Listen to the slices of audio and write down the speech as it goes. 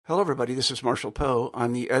Hello, everybody. This is Marshall Poe.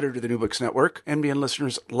 I'm the editor of the New Books Network. NBN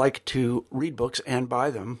listeners like to read books and buy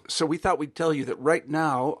them. So we thought we'd tell you that right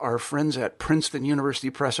now, our friends at Princeton University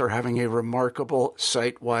Press are having a remarkable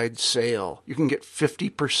site-wide sale. You can get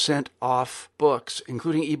 50% off books,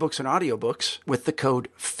 including ebooks and audiobooks, with the code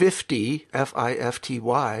 50,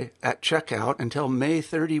 F-I-F-T-Y, at checkout until May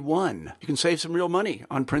 31. You can save some real money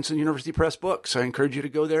on Princeton University Press books. I encourage you to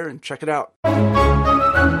go there and check it out.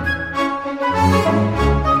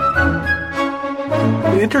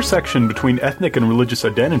 The intersection between ethnic and religious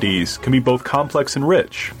identities can be both complex and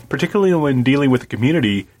rich, particularly when dealing with a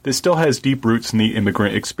community that still has deep roots in the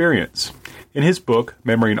immigrant experience. In his book,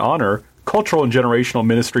 Memory and Honor, Cultural and Generational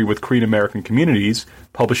Ministry with Korean American Communities,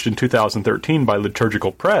 published in 2013 by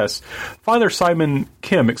Liturgical Press, Father Simon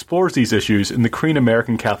Kim explores these issues in the Korean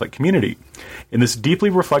American Catholic community. In this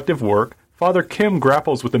deeply reflective work, Father Kim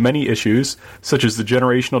grapples with the many issues, such as the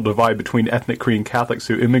generational divide between ethnic Korean Catholics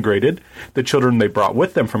who immigrated, the children they brought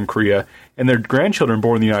with them from Korea, and their grandchildren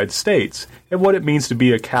born in the United States, and what it means to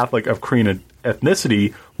be a Catholic of Korean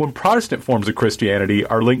ethnicity when Protestant forms of Christianity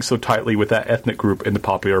are linked so tightly with that ethnic group in the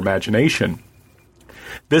popular imagination.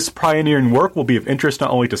 This pioneering work will be of interest not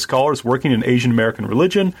only to scholars working in Asian American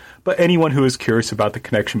religion, but anyone who is curious about the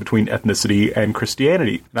connection between ethnicity and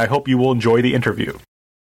Christianity, and I hope you will enjoy the interview.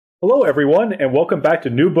 Hello, everyone, and welcome back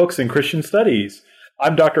to New Books in Christian Studies.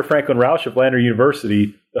 I'm Dr. Franklin Rausch of Lander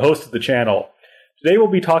University, the host of the channel. Today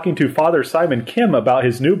we'll be talking to Father Simon Kim about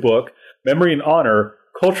his new book, Memory and Honor,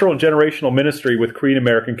 Cultural and Generational Ministry with Korean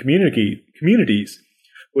American Communities,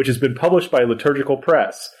 which has been published by Liturgical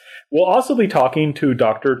Press. We'll also be talking to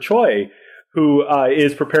Dr. Choi, who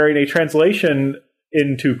is preparing a translation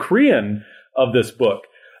into Korean of this book.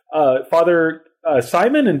 Father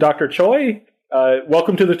Simon and Dr. Choi,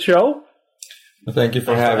 welcome to the show. Well, thank you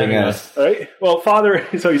for having us. All right. Well, Father,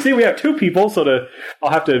 so you see we have two people, I'll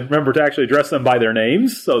have to remember to actually address them by their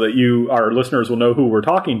names so that our listeners will know who we're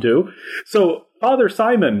talking to. So, Father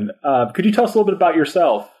Simon, could you tell us a little bit about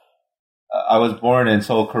yourself? I was born in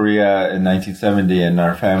Seoul, Korea in 1970, and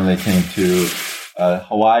our family came to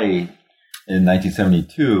Hawaii in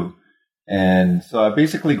 1972. And so I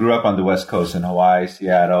basically grew up on the West Coast in Hawaii,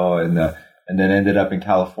 Seattle, and then ended up in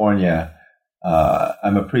California.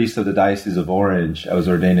 I'm a priest of the Diocese of Orange. I was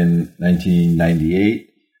ordained in 1998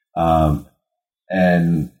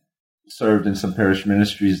 and served in some parish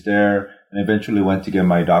ministries there, and eventually went to get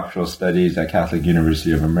my doctoral studies at Catholic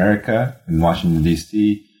University of America in Washington,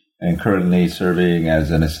 D.C., and currently serving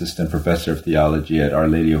as an assistant professor of theology at Our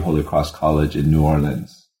Lady of Holy Cross College in New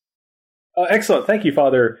Orleans. Excellent. Thank you,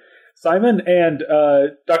 Father Simon. And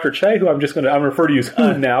Dr. Che, who I'm refer to you as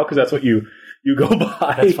Hoon now because that's what you go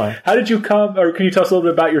by. That's fine. How did you come, or can you tell us a little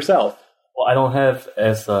bit about yourself? Well, I don't have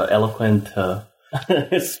as eloquent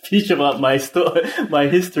speech about my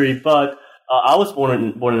history, but I was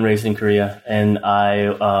born and raised in Korea, and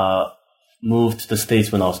I moved to the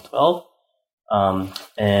States when I was 12.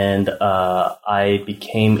 And I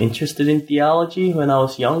became interested in theology when I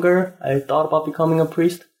was younger. I thought about becoming a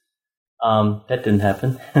priest. That didn't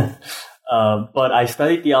happen. But I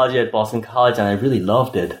studied theology at Boston College, and I really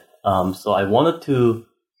loved it. So I wanted to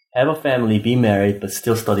have a family, be married, but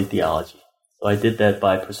still study theology. So I did that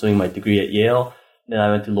by pursuing my degree at Yale. Then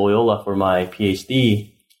I went to Loyola for my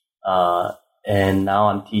PhD. And now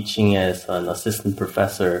I'm teaching as an assistant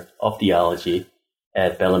professor of theology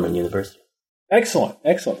at Bellarmine University. Excellent.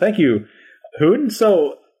 Thank you, Hoon.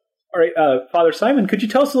 So, all right, Father Simon, could you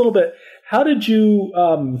tell us a little bit, how did you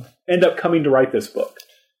end up coming to write this book?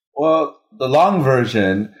 Well, the long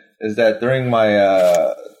version is that during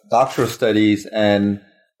my doctoral studies and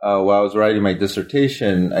while I was writing my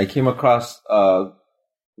dissertation, I came across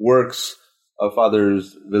works of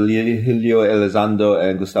Fathers Virgilio Elizondo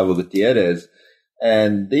and Gustavo Gutierrez,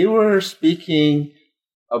 and they were speaking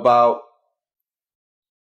about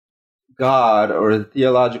God or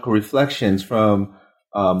theological reflections from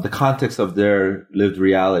the context of their lived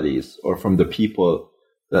realities or from the people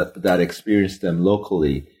that experienced them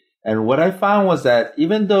locally. And what I found was that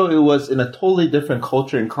even though it was in a totally different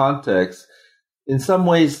culture and context, in some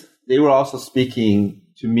ways they were also speaking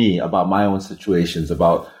to me about my own situations,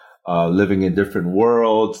 about living in different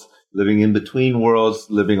worlds, living in between worlds,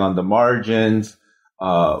 living on the margins,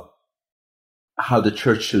 how the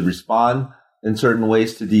church should respond in certain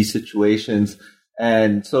ways to these situations.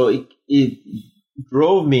 And so it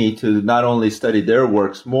drove me to not only study their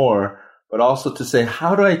works more, but also to say,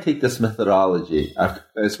 how do I take this methodology,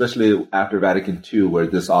 especially after Vatican II, where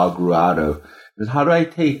this all grew out of? How do I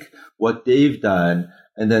take what they've done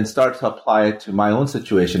and then start to apply it to my own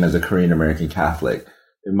situation as a Korean American Catholic,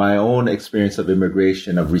 in my own experience of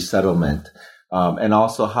immigration, of resettlement, And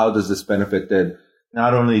also, how does this benefit then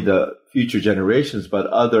not only the future generations, but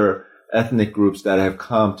other ethnic groups that have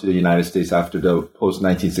come to the United States after the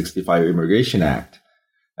post-1965 Immigration Act?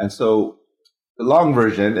 And so the long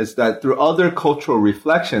version is that through other cultural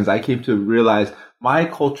reflections, I came to realize my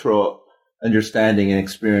cultural understanding and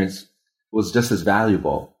experience was just as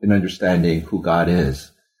valuable in understanding who God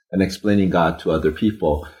is and explaining God to other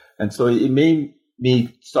people. And so it made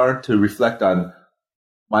me start to reflect on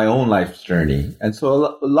my own life's journey. And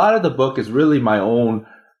so a lot of the book is really my own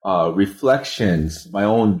reflections, my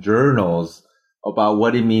own journals about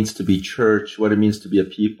what it means to be church, what it means to be a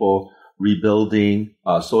people rebuilding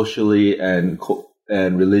socially and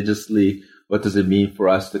religiously. What does it mean for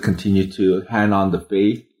us to continue to hand on the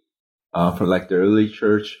faith from like the early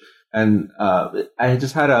church? And I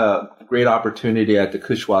just had a great opportunity at the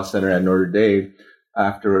Kushwa Center at Notre Dame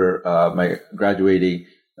after my graduating,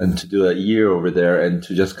 and to do a year over there and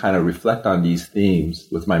to just kind of reflect on these themes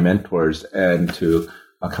with my mentors and to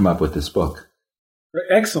come up with this book.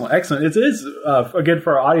 Excellent. It is, again,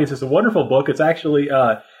 for our audience, it's a wonderful book. It's actually,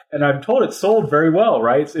 and I'm told it's sold very well,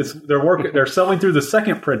 right? They're selling through the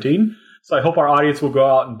second printing, so I hope our audience will go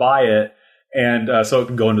out and buy it, and so it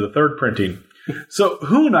can go into the third printing. So,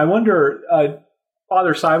 Hoon, I wonder,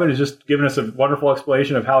 Father Simon has just given us a wonderful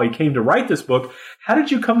explanation of how he came to write this book. How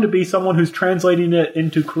did you come to be someone who's translating it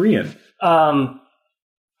into Korean?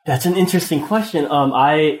 That's an interesting question.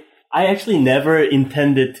 I actually never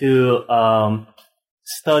intended to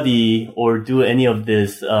study or do any of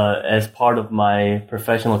this as part of my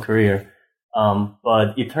professional career.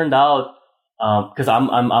 But it turned out because I'm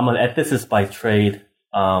an ethicist by trade,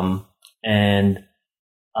 and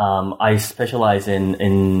I specialize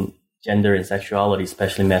in gender and sexuality,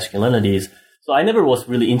 especially masculinities. So I never was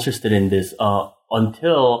really interested in this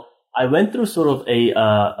until I went through sort of a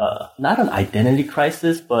not an identity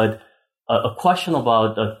crisis, but a question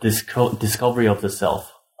about the discovery of the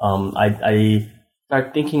self. I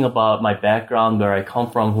started thinking about my background, where I come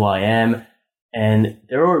from, who I am, and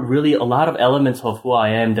there were really a lot of elements of who I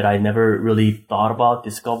am that I never really thought about,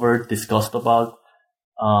 discussed about.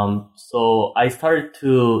 So I started to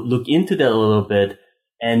look into that a little bit.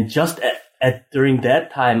 And just during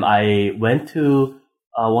that time, I went to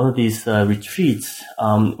one of these retreats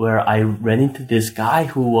where I ran into this guy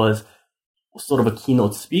who was sort of a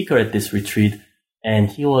keynote speaker at this retreat, and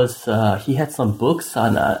he had some books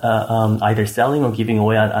on either selling or giving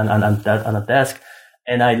away on a desk.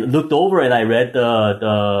 And I looked over and I read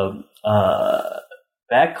the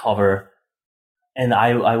back cover, and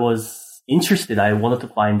I was interested. I wanted to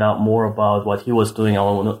find out more about what he was doing. I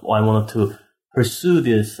wanted to pursue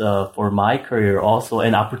this for my career also,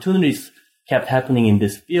 and opportunities kept happening in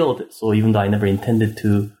this field. So even though I never intended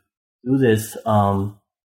to do this,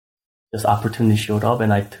 this opportunity showed up,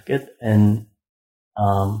 and I took it. And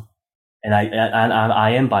I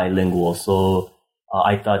am bilingual, so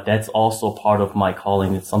I thought that's also part of my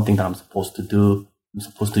calling. It's something that I'm supposed to do. I'm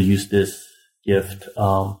supposed to use this gift.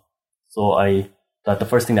 So I thought the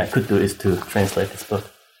first thing I could do is to translate this book.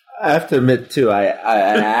 I have to admit, too, I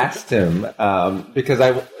asked him because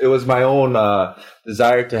it was my own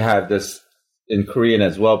desire to have this in Korean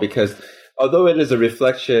as well, because although it is a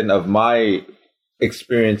reflection of my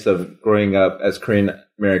experience of growing up as Korean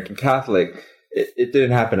American Catholic, it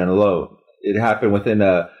didn't happen alone. It happened within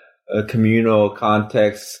a communal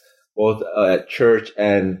context, both at church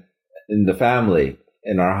and in the family,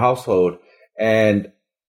 in our household. And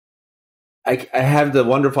I have the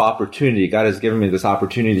wonderful opportunity. God has given me this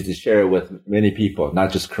opportunity to share it with many people,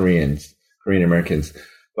 not just Korean Americans.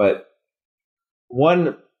 But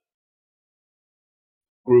one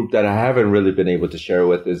group that I haven't really been able to share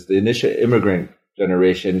with is the initial immigrant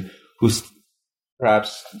generation who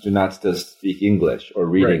perhaps do not still speak English or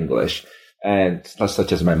read English, and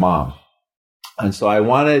such as my mom. And so I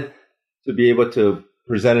wanted to be able to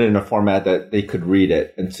present it in a format that they could read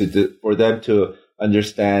it, and for them to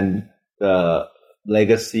understand the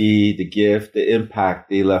legacy, the gift, the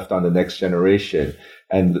impact they left on the next generation.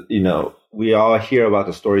 And, we all hear about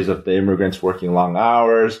the stories of the immigrants working long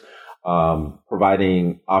hours,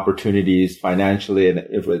 providing opportunities financially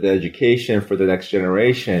and with education for the next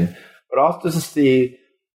generation, but also to see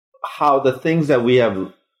how the things that we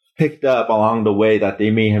have picked up along the way that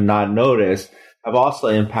they may have not noticed have also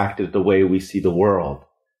impacted the way we see the world.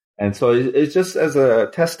 And so it's just as a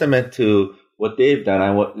testament to what they've done.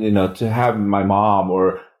 I want, to have my mom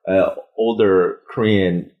or older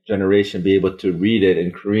Korean generation be able to read it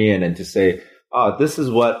in Korean and to say, oh, this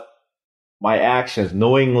is what my actions,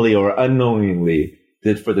 knowingly or unknowingly,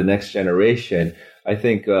 did for the next generation, I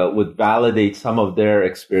think would validate some of their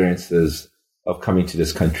experiences of coming to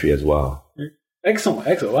this country as well. Excellent,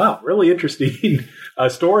 excellent. Wow, really interesting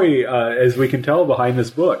story, as we can tell, behind this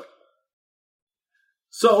book.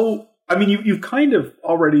 So, I mean, you've kind of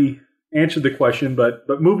already answered the question, but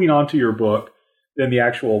moving on to your book, then the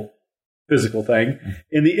actual physical thing.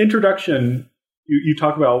 In the introduction, you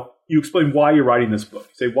talk about, you explain why you're writing this book.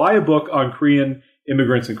 You say, why a book on Korean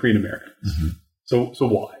immigrants and Korean Americans? Mm-hmm. So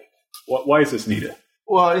why? Why is this needed?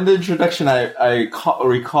 Well, in the introduction, I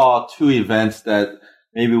recall two events that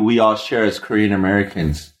maybe we all share as Korean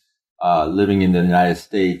Americans living in the United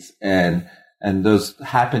States, and those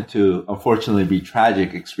happen to unfortunately be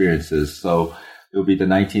tragic experiences. So it will be the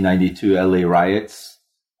 1992 LA riots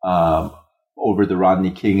over the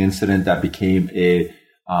Rodney King incident that became a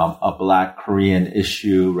Black Korean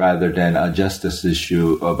issue rather than a justice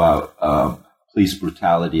issue about police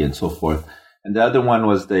brutality and so forth. And the other one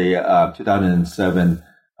was the 2007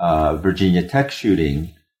 Virginia Tech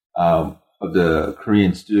shooting of the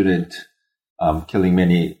Korean student killing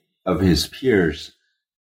many of his peers.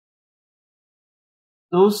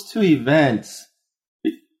 Those two events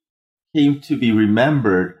came to be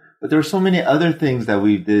remembered, but there were so many other things that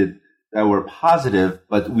we did that were positive,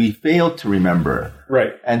 but we failed to remember.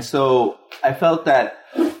 Right. And so I felt that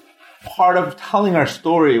part of telling our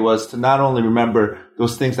story was to not only remember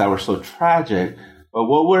those things that were so tragic, but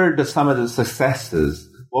what were some of the successes?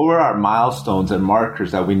 What were our milestones and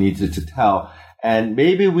markers that we needed to tell? And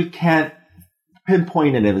maybe we can't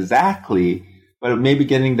pinpoint it exactly, but maybe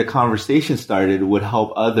getting the conversation started would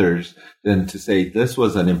help others then to say this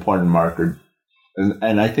was an important marker.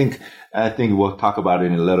 And I think we'll talk about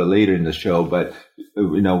it a little later in the show, but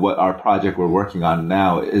what our project we're working on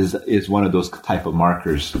now is one of those type of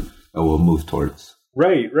markers that we'll move towards.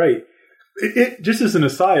 Right. It just as an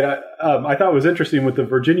aside, I thought it was interesting with the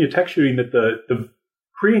Virginia Tech shooting that the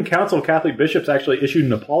Korean Council of Catholic Bishops actually issued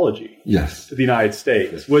an apology to the United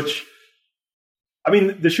States, which, I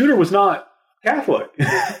mean, the shooter was not Catholic.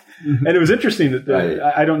 And it was interesting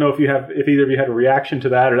that I don't know if either of you had a reaction to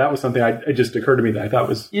that, or that was something it just occurred to me that I thought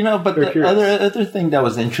was but the other thing that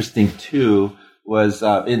was interesting too was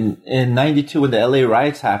in 92 when the LA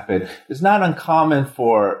riots happened, it's not uncommon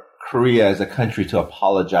for Korea as a country to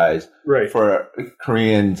apologize for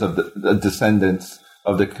Koreans of the descendants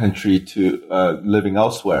of the country to living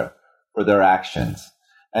elsewhere for their actions.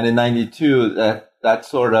 And in 92,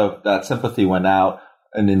 that sympathy went out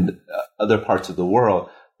and in other parts of the world.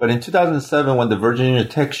 But in 2007, when the Virginia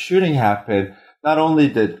Tech shooting happened, not only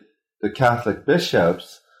did the Catholic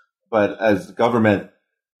bishops, but as government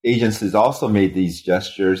agencies also made these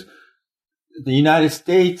gestures, the United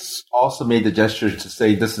States also made the gestures to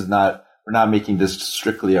say we're not making this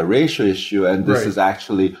strictly a racial issue, and this is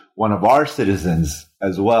actually one of our citizens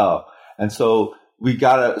as well. And so we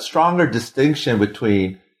got a stronger distinction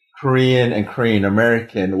between Korean and Korean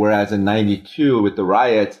American, whereas in 92 with the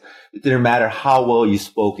riots, it didn't matter how well you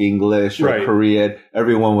spoke English or Korean,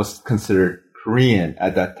 everyone was considered Korean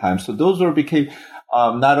at that time. So those became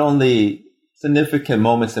not only significant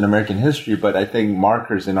moments in American history, but I think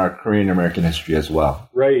markers in our Korean American history as well.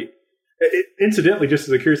 Right. Incidentally, just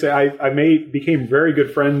as a curiosity, I became very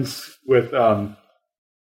good friends with a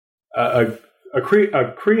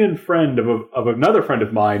Korean friend of another friend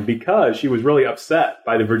of mine because she was really upset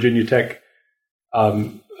by the Virginia Tech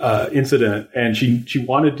incident, and she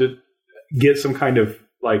wanted to get some kind of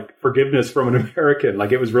like forgiveness from an American.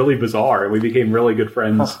 Like, it was really bizarre, and we became really good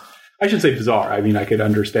friends. I should say bizarre. I mean, I could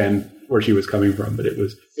understand where she was coming from, but it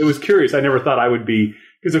was curious. I never thought I would be,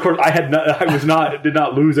 because of course did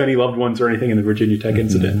not lose any loved ones or anything in the Virginia Tech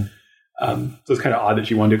incident. So it's kind of odd that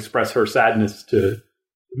she wanted to express her sadness to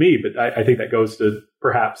me, but I think that goes to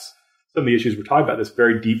perhaps some of the issues we're talking about, this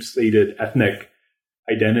very deep-seated ethnic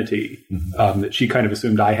identity that she kind of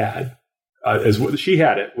assumed I had, as she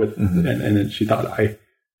had it with, and then she thought I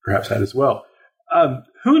perhaps had as well.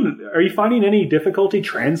 Hoon, are you finding any difficulty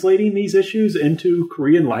translating these issues into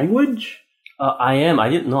Korean language? I am. I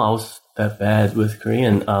didn't know I was that bad with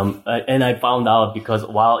Korean, and I found out because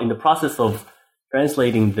while in the process of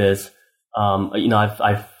translating this,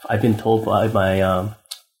 I've been told by my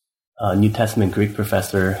New Testament Greek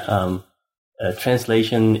professor,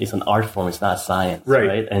 translation is an art form; it's not science,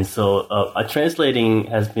 right? And so, translating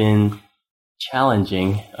has been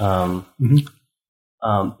challenging. But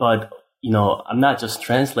I'm not just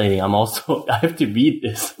translating. I'm also I have to read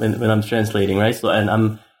this when I'm translating, right? So, and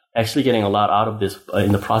I'm actually getting a lot out of this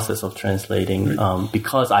in the process of translating,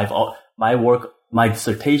 because my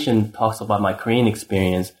dissertation talks about my Korean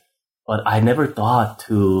experience, but I never thought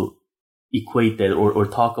to equate that or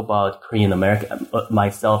talk about Korean American,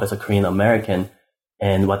 myself as a Korean American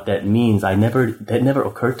and what that means. That never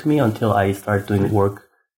occurred to me until I started doing work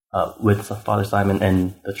with Father Simon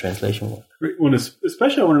and the translation work. When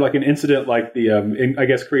especially I wonder, like an incident like the, I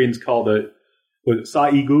guess Koreans call the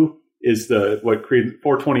Sa-igu is what Korean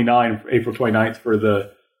 429, April 29th for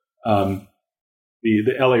the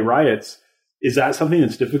LA riots. Is that something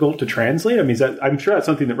that's difficult to translate? I mean, I'm sure that's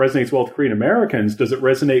something that resonates well with Korean Americans. Does it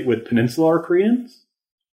resonate with Peninsular Koreans?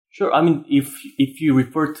 Sure. I mean, if you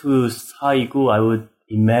refer to Sa-igu, I would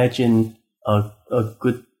imagine a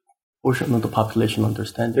good portion of the population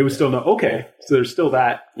understands. They would still know. Okay, so there's still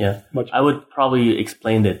that. Yeah, I would probably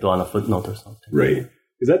explain it on a footnote or something. Right.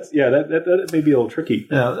 Because that may be a little tricky.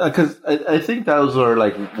 Yeah, because I think those are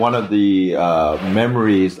like one of the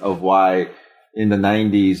memories of why in the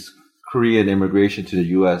 90s Korean immigration to the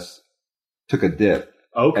U.S. took a dip.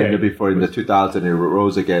 Okay. And before in the 2000s it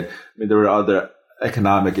rose again. I mean, there were other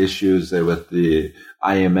economic issues with the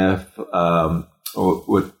IMF,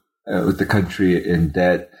 with the country in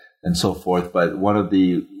debt and so forth. But one of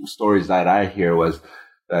the stories that I hear was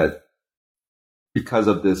that because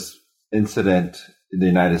of this incident in the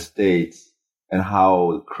United States and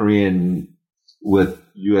how Korean with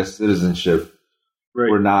U.S. citizenship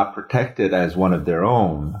were not protected as one of their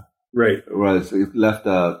own. Right. Was it left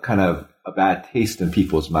a kind of a bad taste in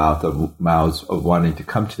people's mouths of wanting to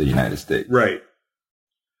come to the United States. Right.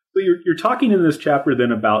 So you're talking in this chapter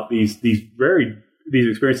then about these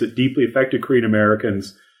experiences that deeply affected Korean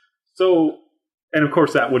Americans. So, and of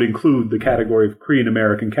course that would include the category of Korean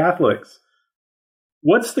American Catholics.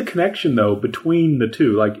 What's the connection though between the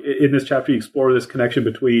two? Like in this chapter, you explore this connection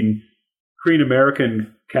between Korean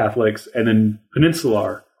American Catholics and then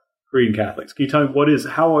Peninsular Korean Catholics. Can you tell me what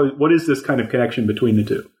is this kind of connection between the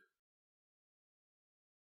two?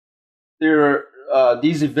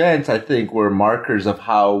 These events, I think, were markers of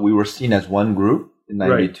how we were seen as one group in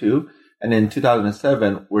 92. Right. And in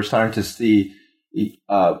 2007, we're starting to see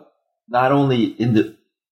not only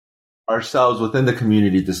ourselves within the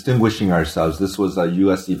community distinguishing ourselves. This was a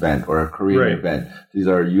U.S. event or a Korean event. These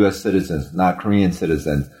are U.S. citizens, not Korean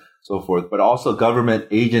citizens, so forth. But also government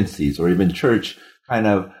agencies or even church kind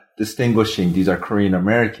of distinguishing these are Korean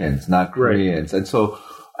Americans, not Koreans. And so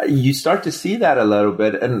you start to see that a little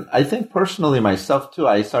bit. And I think personally myself too,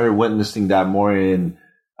 I started witnessing that more in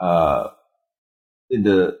the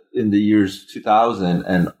years 2000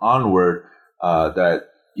 and onward, that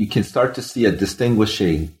you can start to see a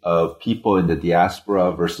distinguishing of people in the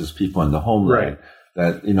diaspora versus people in the homeland.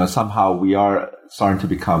 That, somehow we are starting to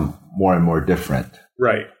become more and more different.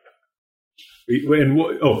 Right.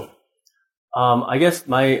 I guess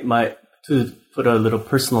my to put a little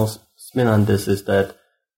personal spin on this is that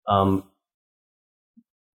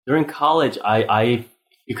during college, I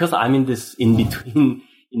because I'm in between,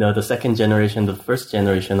 the second generation, the first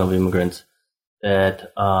generation of immigrants,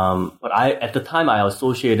 that but at the time I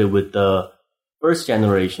associated with the first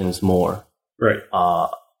generations more. Right.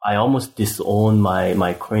 I almost disowned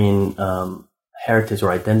my Korean heritage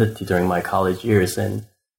or identity during my college years, and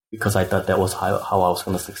because I thought that was how I was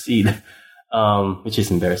going to succeed, which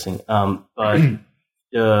is embarrassing. But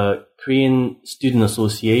the Korean Student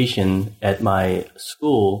Association at my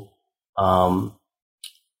school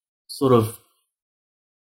sort of,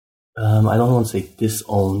 I don't want to say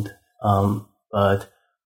disowned, but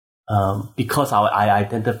because I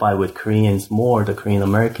identify with Koreans more, the Korean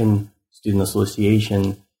American Student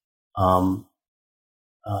Association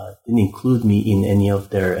didn't include me in any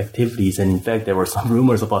of their activities, and in fact, there were some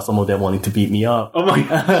rumors about some of them wanting to beat me up. Oh my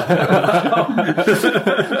God!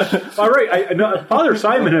 All right, I know Father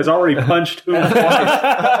Simon has already punched him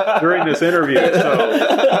twice during this interview.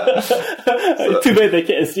 So too bad they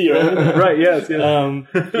can't see, right? Right? Yes.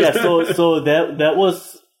 So that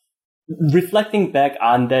was reflecting back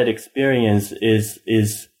on that experience is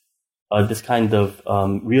this kind of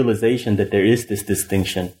realization that there is this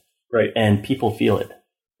distinction, right? And people feel it.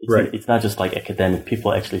 It's not just like academic.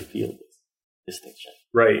 People actually feel this distinction,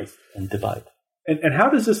 right? And divide. And how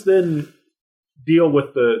does this then deal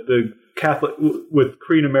with the Catholic, with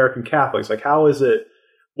Korean American Catholics? Like, how is it?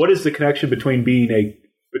 What is the connection between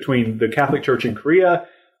between the Catholic Church in Korea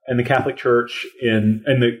and the Catholic Church and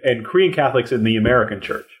Korean Catholics in the American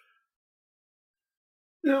Church?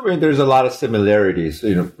 I mean, there's a lot of similarities.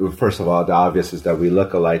 First of all, the obvious is that we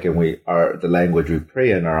look alike, and the language we pray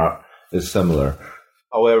in is similar.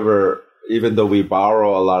 However, even though we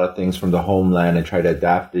borrow a lot of things from the homeland and try to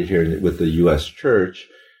adapt it here with the U.S. Church,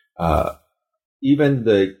 even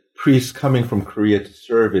the priests coming from Korea to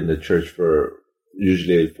serve in the church for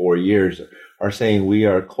usually 4 years are saying we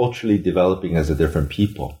are culturally developing as a different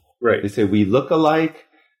people. Right. They say we look alike,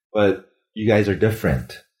 but you guys are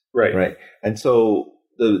different. Right. And so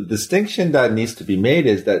the distinction that needs to be made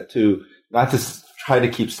is that to not to try to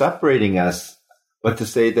keep separating us, but to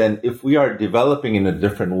say then if we are developing in a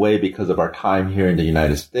different way because of our time here in the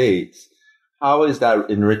United States, how is that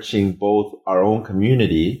enriching both our own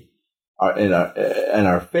community and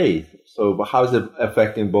our faith? So how is it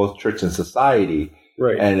affecting both church and society?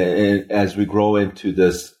 Right. And as we grow into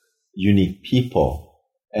this unique people.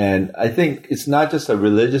 And I think it's not just a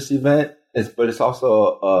religious event, but it's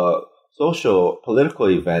also a social, political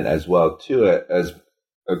event as well, too, as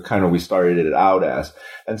kind of we started it out as.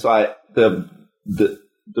 And so the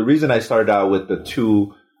reason I started out with the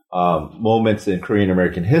two moments in Korean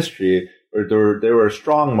American history, there were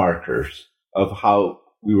strong markers of how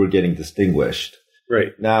we were getting distinguished.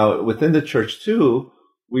 Right. Now, within the church, too,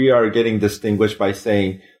 we are getting distinguished by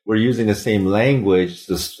saying we're using the same language,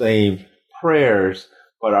 the same prayers,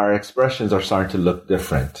 but our expressions are starting to look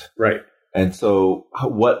different. Right. And so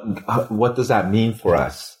what does that mean for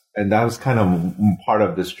us? And that was kind of part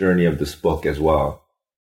of this journey of this book as well.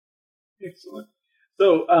 Excellent.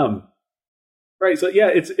 So, right. So, yeah,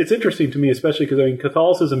 it's interesting to me, especially because, I mean,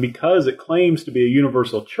 Catholicism, because it claims to be a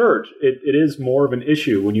universal church, it is more of an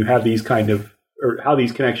issue when you have these kind of, or how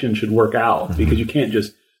these connections should work out, mm-hmm. because you can't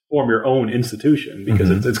just form your own institution because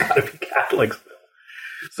mm-hmm. it's got to be Catholic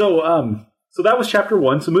still. So that was chapter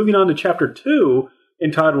 1. So moving on to chapter 2,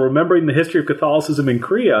 entitled "Remembering the History of Catholicism in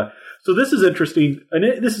Korea." So this is interesting, and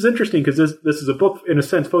this is interesting because this is a book, in a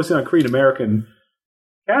sense, focusing on Korean American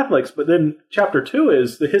Catholics, but then chapter 2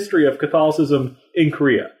 is the history of Catholicism in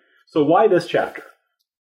Korea. So why this chapter?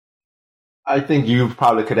 I think you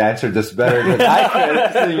probably could answer this better than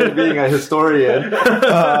I could, you being a historian.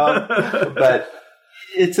 But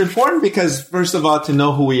it's important because, first of all, to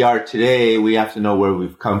know who we are today, we have to know where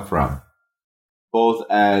we've come from, both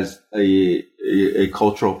as a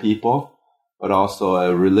cultural people, but also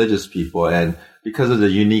a religious people. And because of the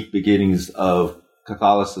unique beginnings of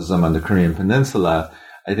Catholicism on the Korean Peninsula,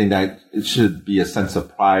 I think that it should be a sense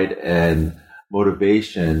of pride and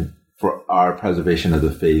motivation for our preservation of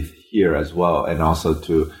the faith here as well, and also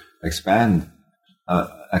to expanding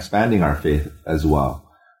our faith as well.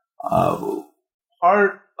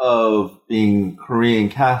 Part of being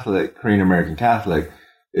Korean American Catholic,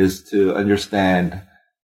 is to understand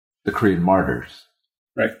the Korean martyrs,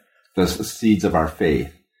 right? The seeds of our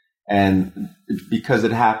faith. And because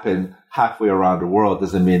it happened halfway around the world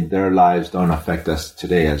doesn't mean their lives don't affect us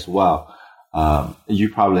today as well. You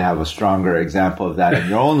probably have a stronger example of that in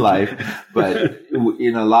your own life, but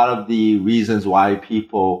in a lot of the reasons why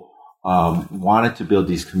people wanted to build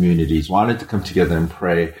these communities, wanted to come together and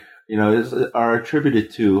pray, are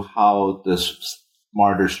attributed to how the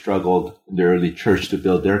martyrs struggled in the early church to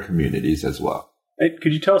build their communities as well.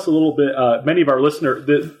 Could you tell us a little bit? Many of our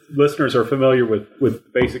listeners are familiar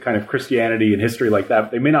with basic kind of Christianity and history like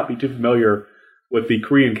that. They may not be too familiar with the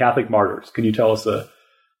Korean Catholic martyrs. Can you tell us a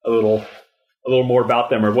little more about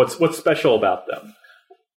them, or what's special about them?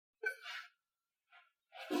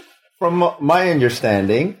 From my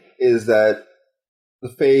understanding, is that the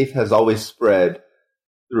faith has always spread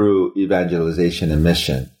through evangelization and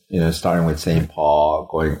mission. Starting with St. Paul,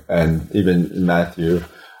 and even in Matthew.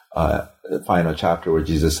 The final chapter where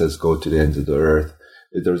Jesus says, "Go to the ends of the earth."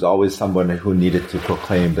 There was always someone who needed to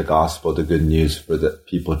proclaim the gospel, the good news for the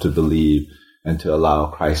people to believe and to allow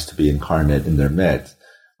Christ to be incarnate in their midst.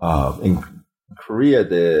 In Korea,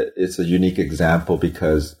 it's a unique example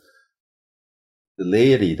because the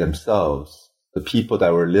laity themselves, the people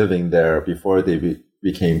that were living there before they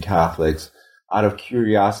became Catholics, out of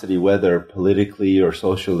curiosity, whether politically or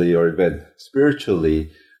socially or even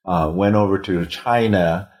spiritually, went over to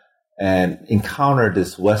China and encountered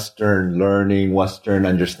this Western learning, Western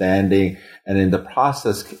understanding, and in the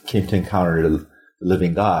process came to encounter the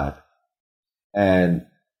living God. And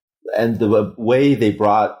the way they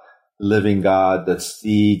brought the living God, the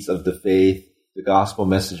seeds of the faith, the gospel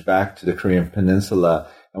message back to the Korean Peninsula,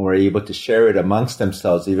 and were able to share it amongst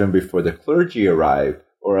themselves even before the clergy arrived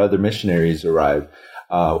or other missionaries arrived,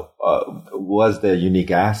 was the unique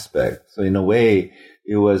aspect. So in a way,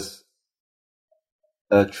 it was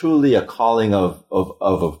truly a calling of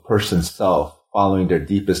a person's self, following their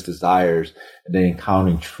deepest desires, and then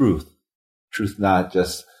encountering truth not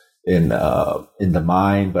just in the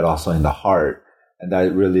mind, but also in the heart. And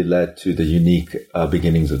that really led to the unique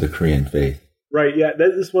beginnings of the Korean faith. Right. Yeah.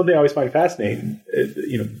 That is one thing I always find fascinating.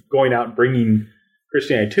 Going out and bringing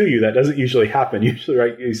Christianity to you, that doesn't usually happen. Usually,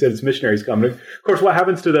 right? You said it's missionaries coming. Of course, what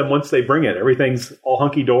happens to them once they bring it? Everything's all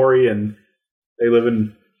hunky dory, and they live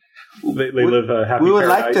a happy We would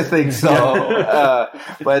paradise. like to think so.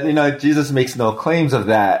 But, Jesus makes no claims of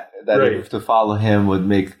that right. If to follow him would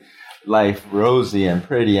make life rosy and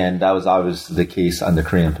pretty. And that was obviously the case on the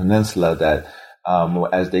Korean Peninsula, that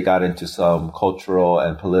as they got into some cultural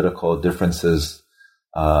and political differences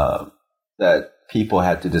that people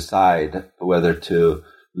had to decide whether to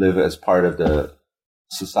live as part of the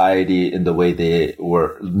society in the way they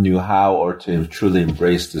knew how, or to truly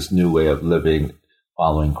embrace this new way of living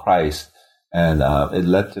following Christ. And it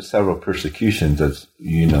led to several persecutions, as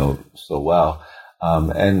you know so well.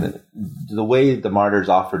 And the way the martyrs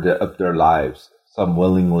offered up their lives, some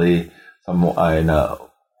willingly, some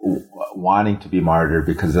wanting to be martyred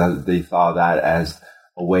because they saw that as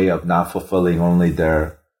a way of not fulfilling only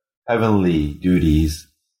their heavenly duties,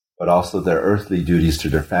 but also their earthly duties to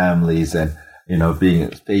their families, and being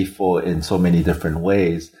faithful in so many different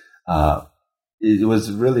ways. It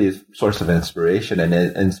was really a source of inspiration, and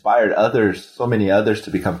it inspired so many others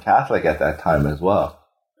to become Catholic at that time as well.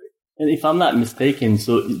 And if I'm not mistaken,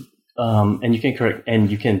 so and you can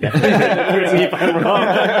definitely correct me if I'm wrong.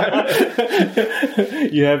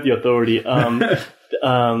 You have the authority.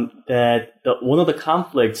 That one of the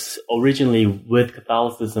conflicts originally with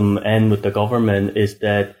Catholicism and with the government is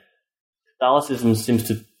that Catholicism seems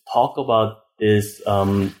to talk about this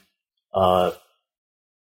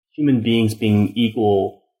human beings being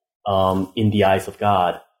equal in the eyes of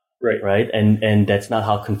God. Right. And that's not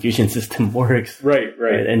how Confucian system works. Right.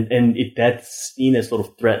 And that's seen as sort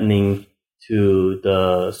of threatening to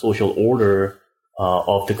the social order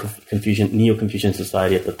of the Neo-Confucian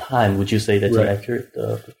society at the time. Would you say that's accurate?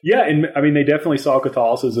 Yeah, and I mean, they definitely saw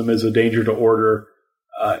Catholicism as a danger to order,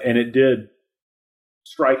 and it did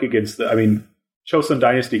strike against Chosun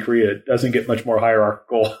Dynasty Korea doesn't get much more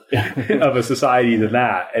hierarchical of a society than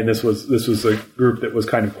that, and this was a group that was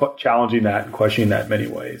kind of challenging that and questioning that in many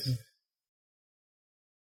ways.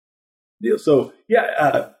 So,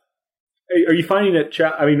 are you finding that?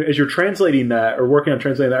 As you're translating that or working on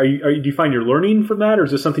translating that, do you find you're learning from that, or is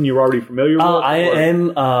this something you're already familiar with? I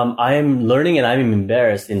am learning, and I'm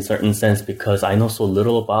embarrassed in a certain sense because I know so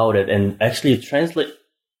little about it, and actually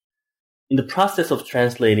in the process of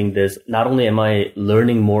translating this, not only am I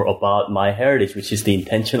learning more about my heritage, which is the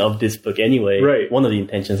intention of this book anyway, one of the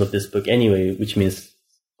intentions of this book anyway, which means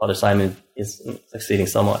Father Simon is succeeding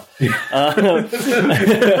somewhat. But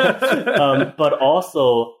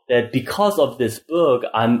also that because of this book,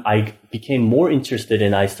 I became more interested,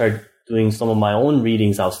 and I started doing some of my own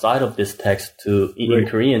readings outside of this text in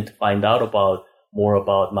Korean to find out more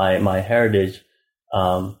about my heritage.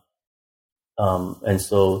 And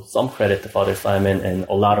so some credit to Father Simon and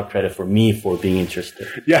a lot of credit for me for being interested.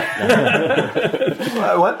 Yeah.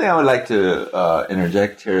 One thing I would like to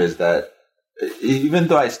interject here is that even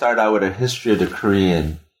though I start out with a history of the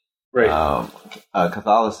Korean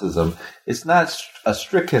Catholicism, it's not a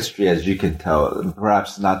strict history, as you can tell,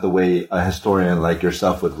 perhaps not the way a historian like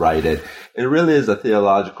yourself would write it. It really is a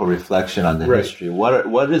theological reflection on the history.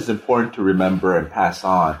 What is important to remember and pass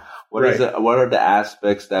on? What are the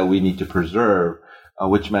aspects that we need to preserve,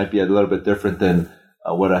 which might be a little bit different than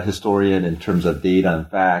what a historian in terms of data and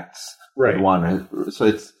facts would want. So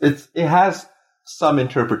it has some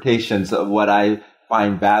interpretations of what I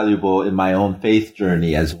find valuable in my own faith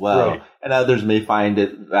journey as well. And others may find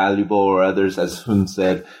it valuable, or others, as Hun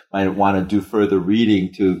said, might want to do further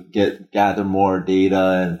reading to gather more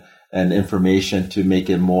data and information to make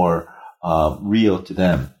it more real to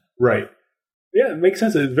them. Right. Yeah, it makes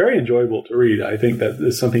sense. It's very enjoyable to read. I think that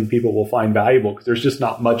is something people will find valuable because there's just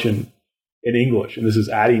not much in English, and this is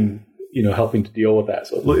adding, helping to deal with that.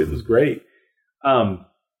 So it was great. And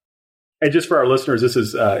just for our listeners, this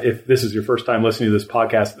is if this is your first time listening to this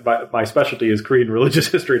podcast, my specialty is Korean religious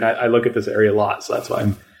history, and I look at this area a lot. So that's why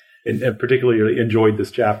I'm particularly enjoyed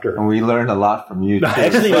this chapter. And we learn a lot from you too.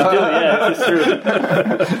 Actually, you do. Yeah, it's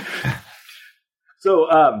true.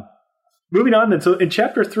 So. Moving on then, so in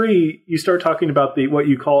chapter 3, you start talking about what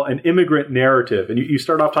you call an immigrant narrative, and you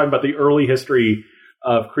start off talking about the early history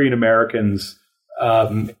of Korean Americans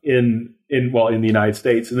in the United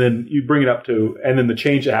States, and then you bring it up and then the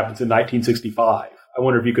change that happens in 1965. I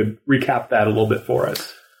wonder if you could recap that a little bit for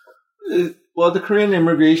us. Well, the Korean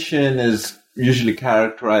immigration is usually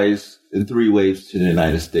characterized in 3 waves to the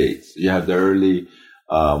United States. You have the early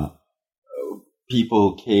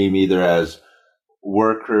people who came either as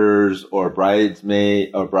workers or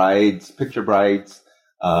bridesmaids or picture brides,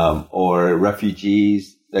 or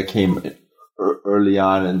refugees that came early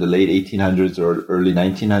on in the late 1800s or early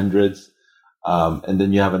 1900s. And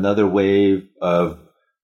then you have another wave of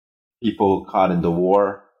people caught in the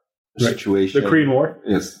war situation. The Korean War?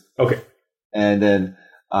 Yes. Okay. And then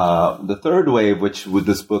the third wave, which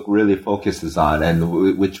this book really focuses on,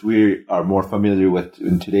 and which we are more familiar with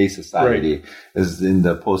in today's society, is in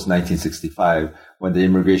the post-1965, when the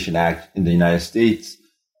Immigration Act in the United States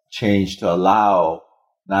changed to allow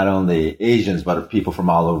not only Asians, but people from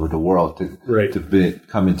all over the world to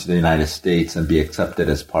come into the United States and be accepted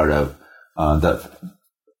as part of the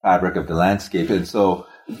fabric of the landscape. And so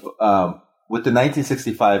with the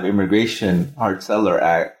 1965 Immigration Hart-Celler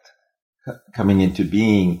Act coming into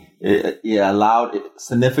being, it allowed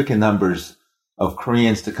significant numbers of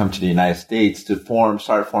Koreans to come to the United States to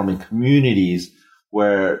start forming communities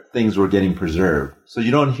where things were getting preserved. So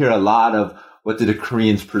you don't hear a lot of what did the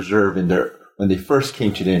Koreans preserve when they first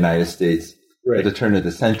came to the United States at the turn of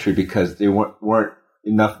the century, because there weren't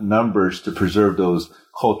enough numbers to preserve those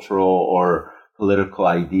cultural or political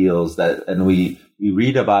ideals and we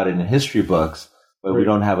read about it in history books, but we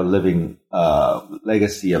don't have a living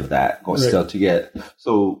legacy of that still to get.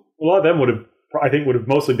 So a lot of them would have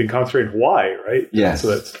mostly been concentrated in Hawaii, right? Yes. So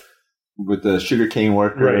that's with the sugarcane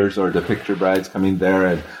workers or the picture brides coming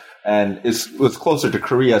there, and it was closer to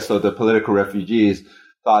Korea, so the political refugees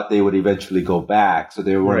thought they would eventually go back, so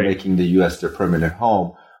they were making the U.S. their permanent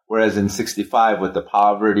home. Whereas in '65, with the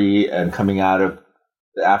poverty and coming out of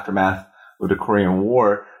the aftermath of the Korean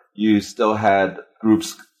War, you still had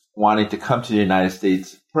groups wanting to come to the United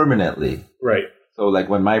States permanently. Right. So like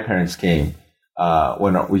when my parents came,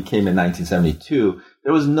 when we came in 1972,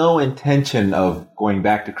 there was no intention of going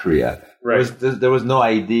back to Korea. Right. There was no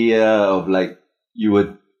idea of like you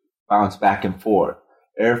would bounce back and forth.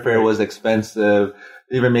 Airfare was expensive.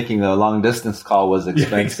 Even making a long distance call was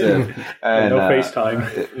expensive. And no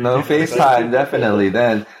FaceTime. No FaceTime, definitely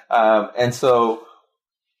then. And so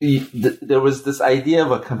there was this idea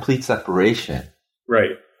of a complete separation.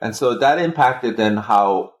 Right. And so that impacted then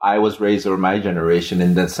how I was raised, or my generation,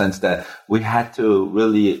 in the sense that we had to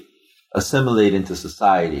really assimilate into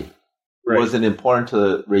society. It wasn't important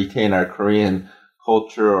to retain our Korean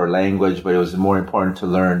culture or language, but it was more important to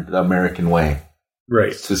learn the American way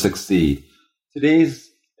to succeed. Today's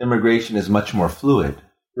immigration is much more fluid.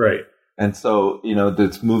 Right. And so,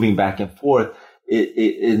 that's moving back and forth. It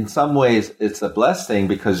in some ways, it's a blessing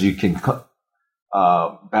because you can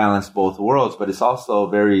balance both worlds, but it's also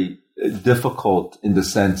very difficult in the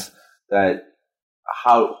sense that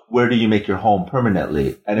where do you make your home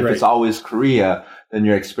permanently? And if it's always Korea, then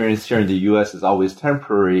your experience here in the U.S. is always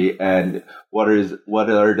temporary. And what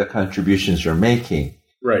are the contributions you're making?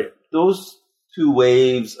 Right. Those two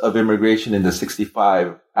waves of immigration in the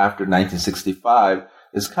 65 after 1965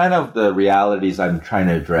 is kind of the realities I'm trying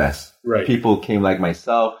to address. Right. People came like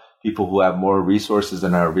myself, people who have more resources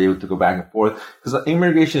and are able to go back and forth, because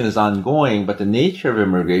immigration is ongoing, but the nature of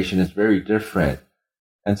immigration is very different.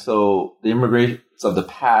 And so the immigrants of the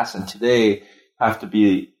past and today have to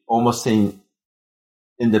be almost seen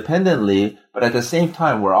independently, but at the same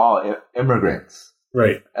time, we're all immigrants.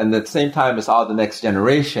 Right. And at the same time, it's all the next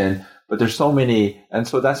generation, but there's so many. And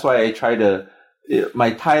so that's why I try to,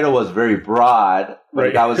 my title was very broad,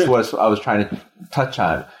 but that was what I was trying to touch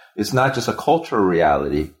on. It's not just a cultural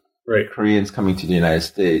reality, Koreans coming to the United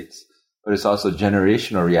States, but it's also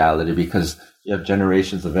generational reality, because you have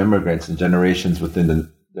generations of immigrants and generations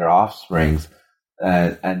within their offsprings.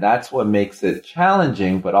 And that's what makes it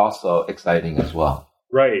challenging, but also exciting as well.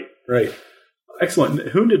 Right. Excellent.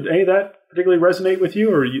 Who did any of that particularly resonate with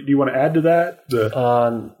you, or do you want to add to that?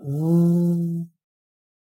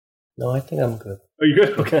 No, I think I'm good. Are you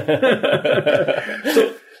good? Okay.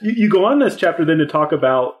 So you go on this chapter then to talk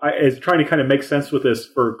about, as trying to kind of make sense with this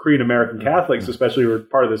for Korean American Catholics, especially who are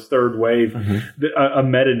part of this third wave, a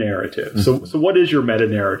meta-narrative. So what is your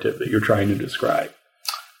meta-narrative that you're trying to describe?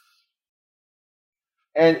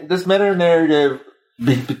 And this meta-narrative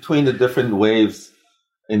between the different waves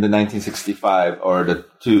in the 1965, or the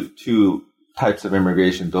two types of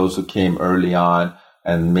immigration, those who came early on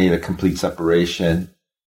and made a complete separation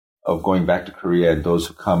of going back to Korea, and those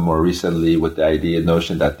who come more recently with the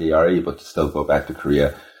notion that they are able to still go back to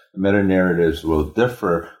Korea. The meta-narratives will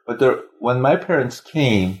differ. But when my parents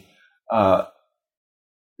came,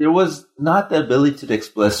 there was not the ability to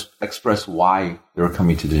express why they were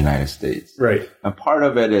coming to the United States. Right. And part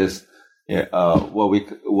of it is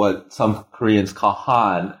what some Koreans call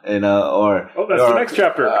Han, or that's the next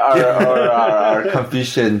chapter. our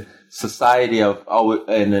Confucian society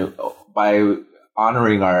by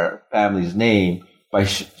honoring our family's name, by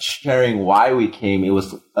sharing why we came. It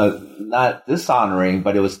was not dishonoring,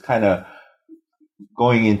 but it was kind of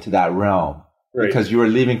going into that realm, because you were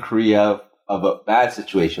leaving Korea of a bad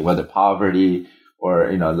situation, whether poverty or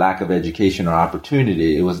lack of education or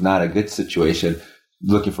opportunity. It was not a good situation.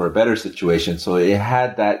 Looking for a better situation. So it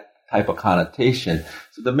had that type of connotation.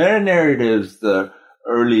 So the meta-narratives the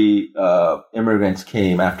early immigrants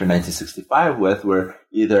came after 1965 with were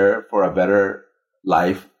either for a better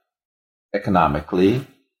life economically,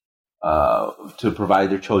 to provide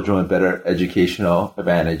their children with better educational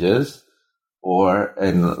advantages.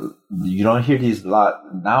 And you don't hear these a lot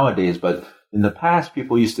nowadays, but in the past,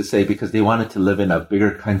 people used to say because they wanted to live in a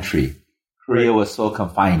bigger country. Korea was so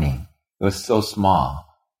confining. It was so small,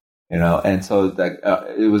 and so that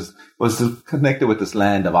it was connected with this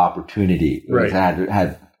land of opportunity. It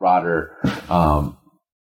had broader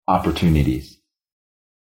opportunities.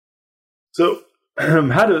 So,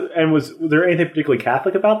 was there anything particularly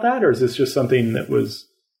Catholic about that, or is this just something that was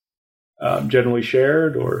generally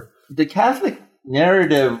shared? Or the Catholic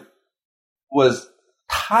narrative was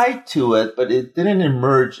tied to it, but it didn't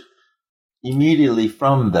emerge immediately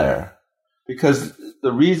from there, because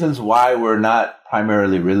the reasons why were not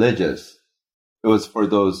primarily religious. It was for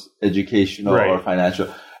those educational or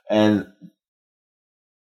financial. And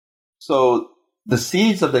so the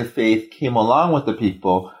seeds of the faith came along with the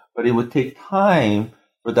people, but it would take time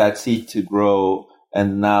for that seed to grow.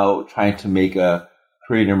 And now trying to make a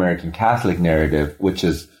Korean American Catholic narrative, which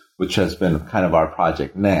has been kind of our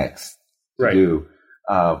project next to do.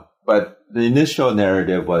 But the initial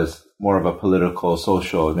narrative was more of a political,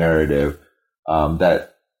 social narrative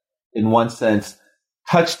that, in one sense,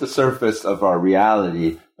 touched the surface of our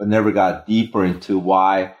reality, but never got deeper into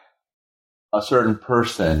why a certain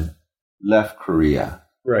person left Korea,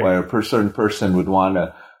 why a certain person would want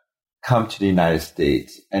to come to the United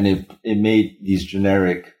States. And it made these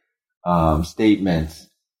generic statements,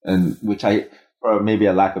 and which or maybe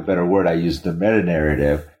a lack of a better word, I used the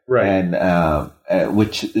meta-narrative, and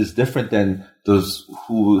which is different than those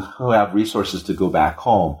who have resources to go back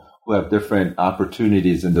home, who have different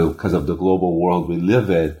opportunities because of the global world we live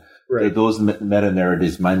in. Those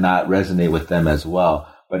meta-narratives might not resonate with them as well.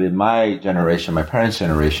 But in my generation, my parents'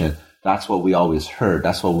 generation, that's what we always heard.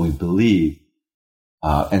 That's what we believed.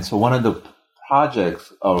 And so one of the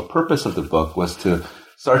projects or purpose of the book was to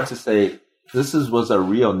start to say, this was a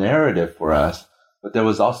real narrative for us, but there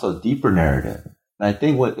was also a deeper narrative. And I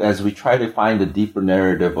think as we try to find a deeper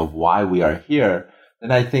narrative of why we are here,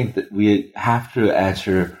 then I think that we have to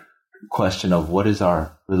answer the question of what is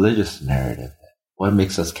our religious narrative? What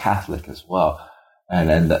makes us Catholic as well?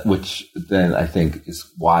 Which then I think is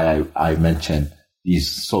why I mentioned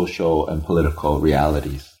these social and political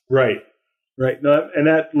realities. Right. No, and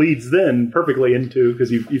that leads then perfectly into,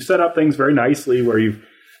 because you've set up things very nicely where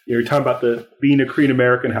you're talking about being a Korean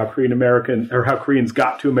American, how Koreans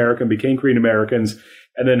got to America and became Korean Americans,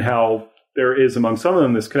 and then how there is among some of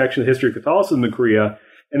them this connection to the history of Catholicism in Korea.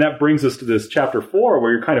 And that brings us to this chapter 4,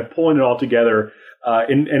 where you're kind of pulling it all together,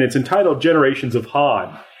 and it's entitled Generations of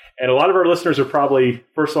Han. And a lot of our listeners are probably,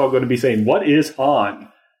 first of all, going to be saying, what is Han?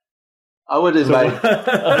 I would invite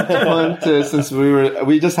Hun to, since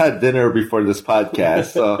we just had dinner before this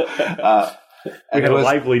podcast, so we had a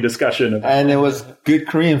lively discussion of and it was good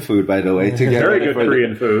Korean food, by the way. Very good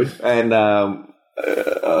Korean food. And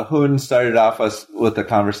Hun started off with a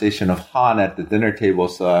conversation of Han at the dinner table,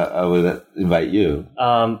 so I would invite you.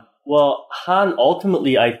 Well, Han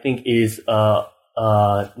ultimately, I think, is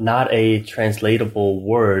not a translatable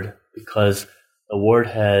word, because the word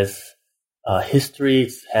has history,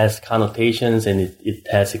 it has connotations, and it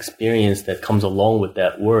has experience that comes along with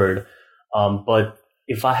that word. But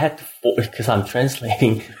if I had to, because I'm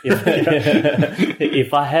translating,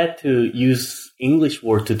 if I had to use English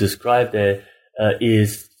word to describe that,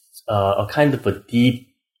 is a kind of a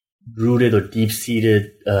deep-rooted or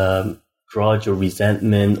deep-seated grudge or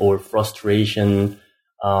resentment or frustration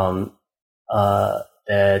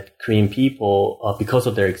that Korean people, because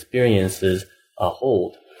of their experiences,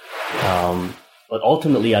 hold. But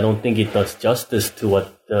ultimately, I don't think it does justice to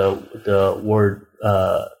what the word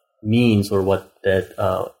means, or what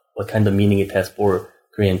kind of meaning it has for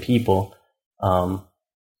Korean people. I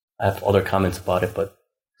have other comments about it, but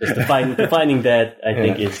just defining that, I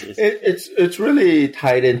think it's really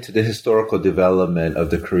tied into the historical development of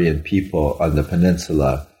the Korean people on the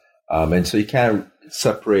peninsula, and so you can't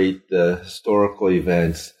separate the historical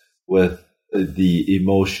events with the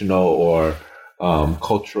emotional or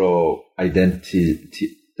cultural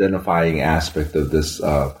identifying aspect of this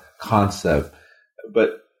concept.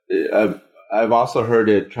 But I've also heard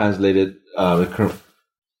it translated,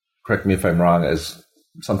 correct me if I'm wrong, as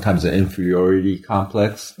sometimes an inferiority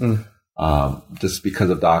complex, just because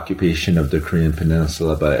of the occupation of the Korean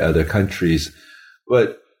peninsula by other countries.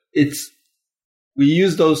 But we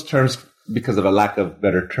use those terms because of a lack of a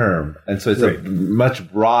better term. And so it's a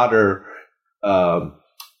much broader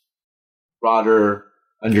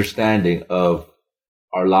understanding of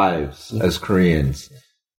our lives as Koreans.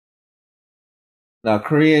 Now,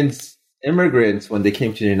 immigrants, when they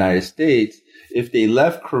came to the United States, if they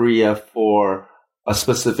left Korea for a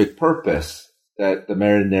specific purpose that the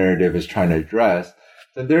meta narrative is trying to address,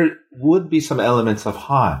 then there would be some elements of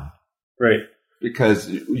Han. Right. Because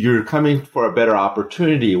you're coming for a better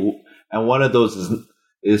opportunity. And one of those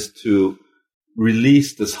is to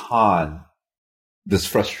release this Han, this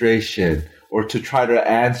frustration, or to try to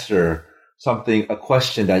answer a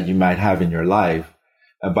question that you might have in your life,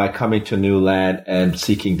 and by coming to new land and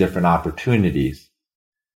seeking different opportunities.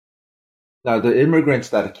 Now, the immigrants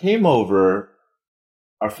that came over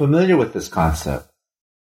are familiar with this concept,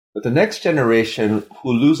 but the next generation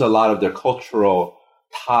who lose a lot of their cultural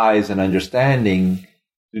ties and understanding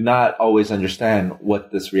do not always understand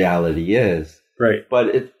what this reality is. Right.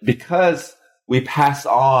 But because we pass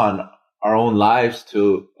on our own lives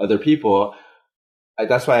to other people,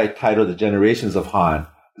 that's why I titled the Generations of Han.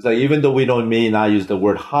 It's like, even though we may not use the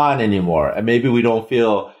word Han anymore, and maybe we don't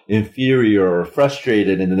feel inferior or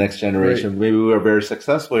frustrated in the next generation, right. Maybe we are very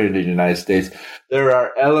successful in the United States, there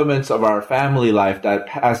are elements of our family life that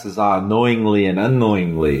passes on knowingly and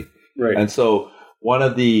unknowingly. Right. And so one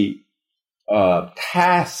of the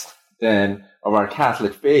tasks then of our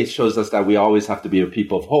Catholic faith shows us that we always have to be a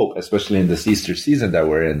people of hope, especially in this Easter season that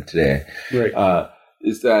we're in today. Right. That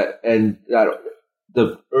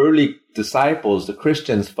the early disciples, the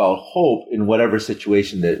Christians, felt hope in whatever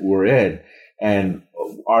situation that we're in. And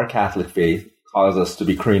our Catholic faith calls us to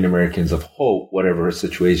be Korean Americans of hope, whatever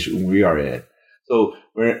situation we are in. So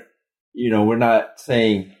we're not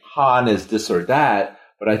saying Han is this or that,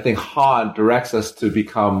 but I think Han directs us to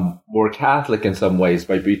become more Catholic in some ways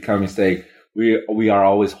by saying we are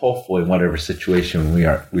always hopeful in whatever situation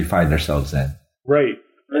we find ourselves in. Right.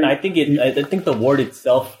 And I think the word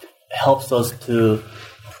itself helps us to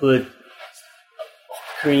put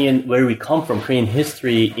Korean, where we come from, Korean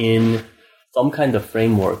history, in some kind of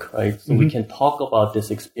framework, right? So we can talk about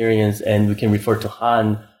this experience, and we can refer to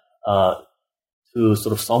Han to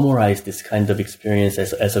sort of summarize this kind of experience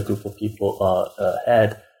as a group of people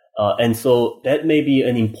had. And so that may be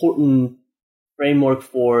an important framework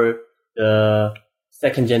for the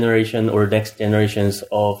second generation or next generations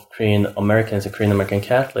of Korean Americans and Korean American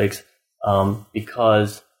Catholics,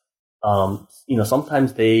 because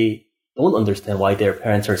sometimes they don't understand why their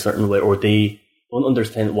parents are a certain way, or they don't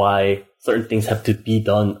understand why certain things have to be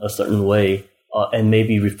done a certain way, and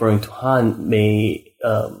maybe referring to Han may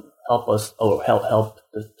help us, or help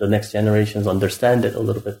the next generations understand it a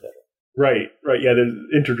little bit better. Right. Yeah, the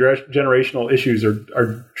intergenerational issues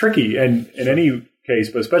are tricky, and in any case,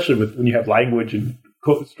 but especially when you have language and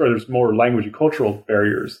there's more language and cultural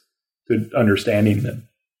barriers to understanding them.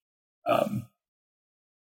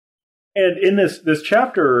 And in this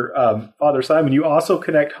chapter, Father Simon, you also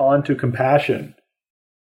connect Han to compassion.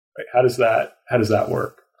 Right? How does that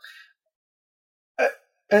work?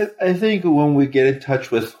 I think when we get in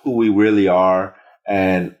touch with who we really are,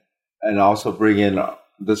 and also bring in,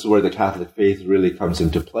 this is where the Catholic faith really comes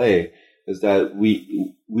into play, is that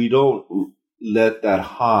we don't let that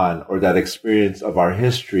Han or that experience of our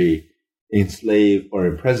history enslave or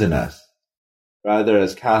imprison us. Rather,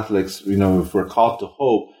 as Catholics, if we're called to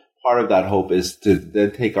hope, part of that hope is to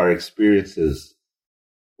then take our experiences,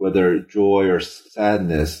 whether joy or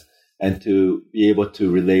sadness, and to be able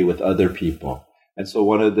to relate with other people. And so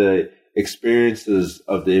one of the experiences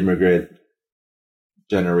of the immigrant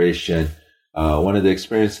generation, one of the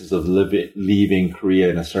experiences of leaving Korea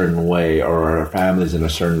in a certain way, or our families in a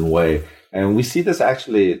certain way, and we see this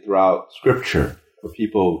actually throughout Scripture, of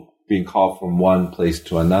people being called from one place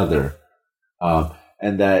to another,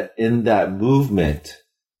 and that in that movement,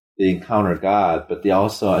 they encounter God, but they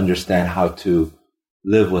also understand how to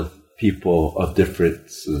live with people of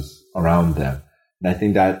differences around them. And I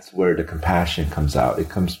think that's where the compassion comes out. It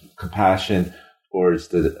comes compassion towards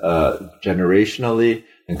the generationally,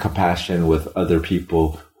 and compassion with other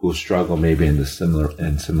people who struggle maybe in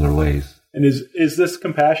similar ways. And is this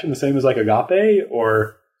compassion the same as like agape,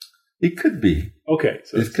 or? It could be. Okay.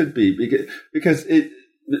 So it could be because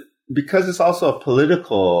it's also a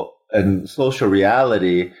political and social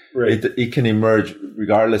reality. Right. It can emerge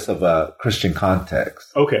regardless of a Christian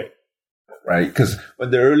context. Okay. Right? Because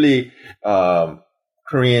when the early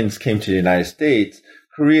Koreans came to the United States,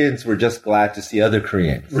 Koreans were just glad to see other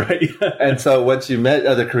Koreans. Right. And so once you met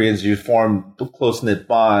other Koreans, you formed close-knit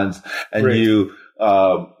bonds, and right. you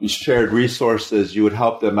shared resources. You would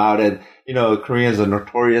help them out. And, Koreans are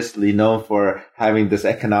notoriously known for having this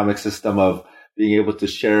economic system of being able to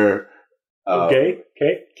share to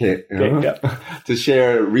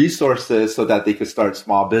share resources so that they could start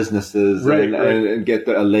small businesses, and get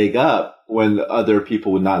a leg up when other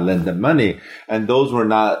people would not lend them money. And those were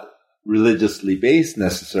not religiously based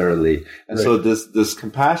necessarily. And so this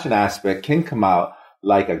compassion aspect can come out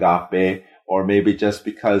like agape, or maybe just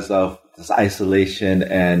because of this isolation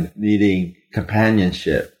and needing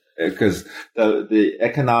companionship, because the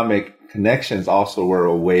economic connections also were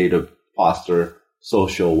a way to foster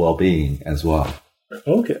social well-being as well.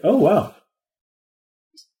 Okay. Oh, wow.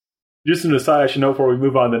 Just an aside, I should know before we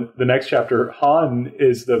move on, the next chapter, Han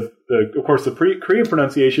is of course, the Korean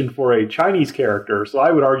pronunciation for a Chinese character. So I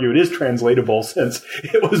would argue it is translatable since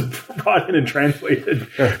it was brought in and translated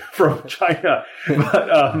from China.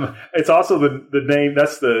 But it's also the name.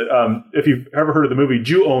 That's if you've ever heard of the movie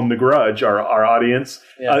Ju-on the Grudge, our audience,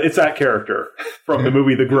 it's that character from the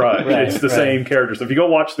movie The Grudge. It's the same character. So if you go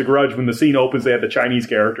watch The Grudge, when the scene opens, they have the Chinese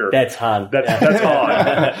character. That's Han. That's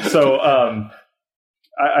Han. So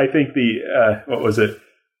I think what was it?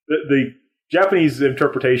 The Japanese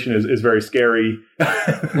interpretation is very scary.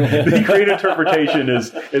 The Korean interpretation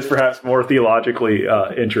is perhaps more theologically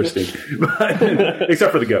interesting,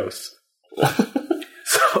 except for the ghosts.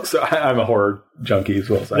 So I'm a horror junkie as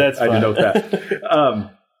well. So I denote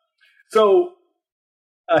that.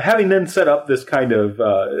 Having then set up this kind of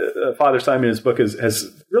Father Simon in his book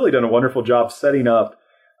has really done a wonderful job setting up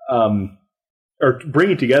or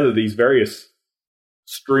bringing together these various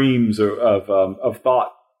streams of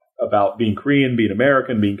thought about being Korean, being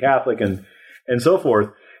American, being Catholic, and so forth.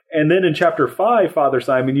 And then in chapter 5, Father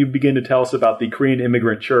Simon, you begin to tell us about the Korean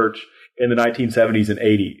immigrant church in the 1970s and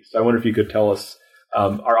 80s. So I wonder if you could tell us,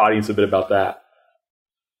 our audience, a bit about that.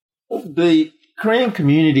 The Korean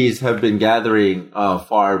communities have been gathering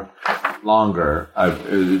far longer.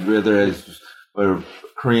 Whether where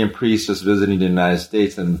Korean priests just visiting the United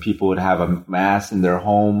States and people would have a mass in their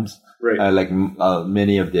homes. Right. Like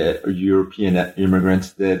many of the European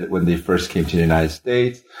immigrants did when they first came to the United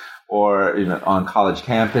States, or on college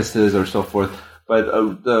campuses or so forth. But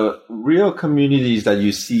the real communities that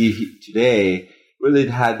you see today really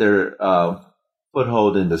had their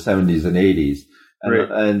foothold in the 70s and 80s.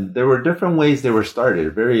 And there were different ways they were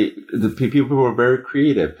started. The people were very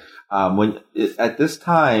creative. At this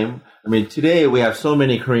time, today we have so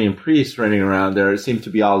many Korean priests running around there. It seems to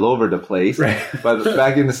be all over the place. Right. But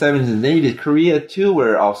back in the 70s and 80s, Korea too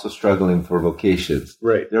were also struggling for vocations.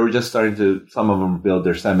 Right. They were just starting some of them build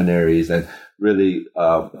their seminaries and really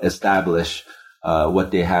establish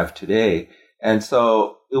what they have today. And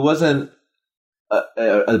so it wasn't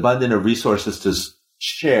abundant of resources to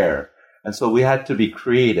share. And so we had to be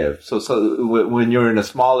creative. So when you're in a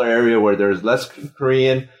smaller area where there's less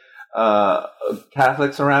Korean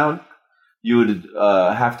Catholics around, you would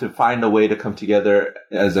have to find a way to come together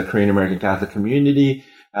as a Korean American Catholic community.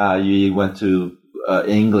 You went to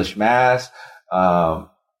English Mass, and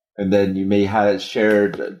then you may have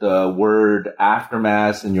shared the word after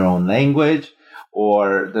Mass in your own language,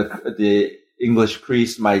 or the English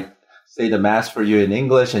priest might say the Mass for you in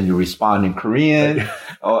English and you respond in Korean.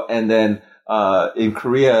 And then in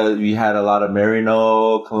Korea, we had a lot of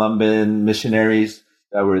Marino, Columban missionaries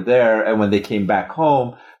that were there. And when they came back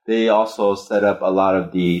home, they also set up a lot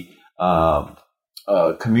of the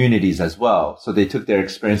communities as well. So they took their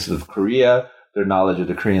experiences of Korea, their knowledge of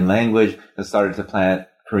the Korean language, and started to plant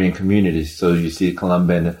Korean communities. So you see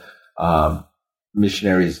Columban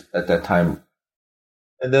missionaries at that time.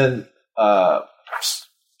 And then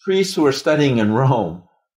priests who were studying in Rome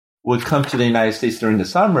would come to the United States during the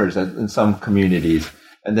summers in some communities,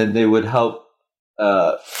 and then they would help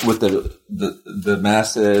with the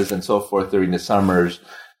masses and so forth during the summers.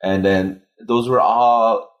 And then those were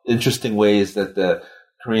all interesting ways that the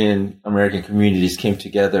Korean American communities came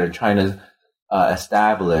together and trying to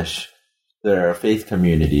establish their faith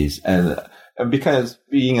communities. And because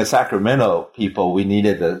being a Sacramento people, we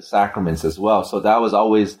needed the sacraments as well. So that was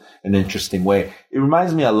always an interesting way. It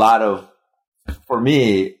reminds me a lot of, for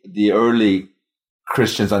me, the early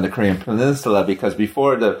Christians on the Korean Peninsula, because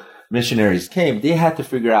before the missionaries came, they had to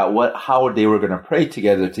figure out how they were going to pray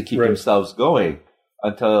together to keep themselves going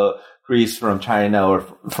until priests from China or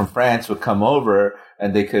from France would come over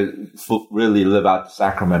and they could really live out the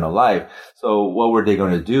sacramental life. So what were they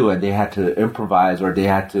going to do? And they had to improvise, or they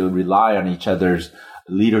had to rely on each other's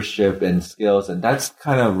leadership and skills. And that's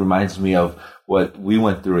kind of reminds me of what we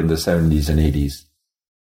went through in the 70s and 80s.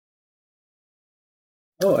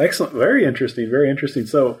 Oh, excellent. Very interesting. Very interesting.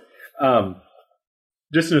 So,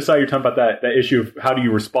 just an aside, you're talking about that issue of how do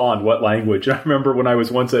you respond, what language. And I remember when I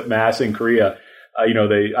was once at Mass in Korea,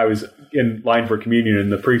 I was in line for communion,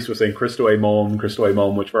 and the priest was saying Christo Mom,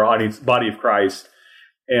 which for our audience, body of Christ.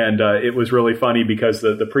 And it was really funny because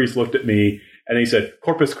the priest looked at me And he said,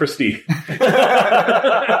 Corpus Christi.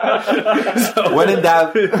 So, when in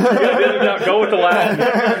doubt. Go with the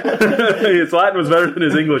Latin. His Latin was better than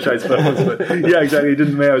his English, I suppose. But yeah, exactly. He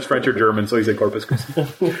didn't know it was French or German, so he said Corpus Christi.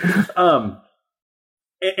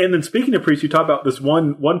 And then speaking of priests, you talk about this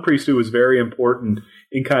one priest who was very important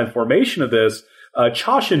in kind of formation of this,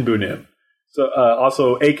 Choshin Bunim. So,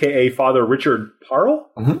 also AKA Father Richard Parle.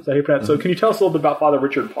 Mm-hmm. Is that how you pronounce it? So can you tell us a little bit about Father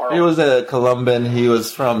Richard Parle? He was a Columban. He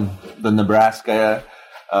was from the Nebraska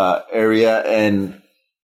area, and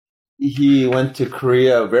he went to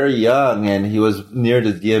Korea very young, and he was near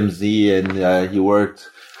the DMZ, and he worked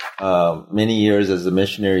many years as a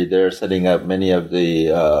missionary there, setting up many of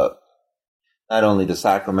the not only the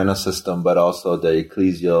sacramental system, but also the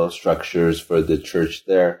ecclesial structures for the church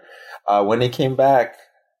there. When he came back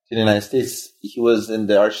to the United States, he was in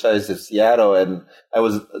the Archdiocese of Seattle, and I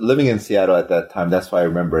was living in Seattle at that time. That's why I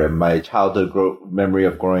remember him. My childhood memory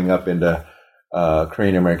of growing up in the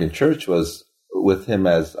Korean American Church was with him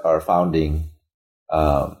as our founding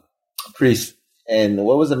priest. And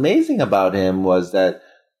what was amazing about him was that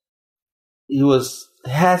he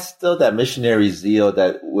has still that missionary zeal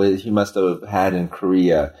that he must have had in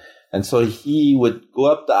Korea. And so he would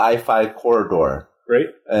go up the I-5 corridor. Right.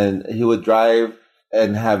 And he would drive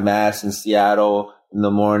and have Mass in Seattle in the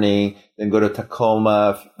morning, then go to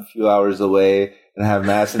Tacoma a few hours away and have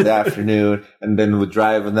Mass in the afternoon, and then would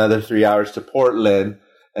drive another 3 hours to Portland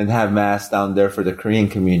and have Mass down there for the Korean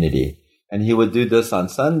community. And he would do this on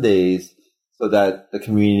Sundays so that the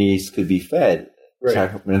communities could be fed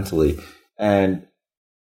sacramentally. And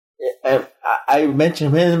I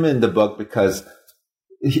mention him in the book because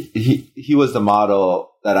he was the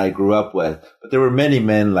model that I grew up with. But there were many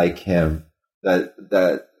men like him that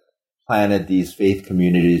planted these faith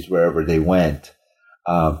communities wherever they went.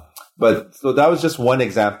 But so that was just one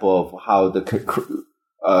example of how the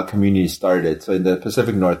community started. So in the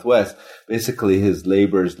Pacific Northwest, basically his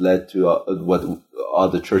labors led to what all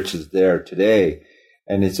the churches there today.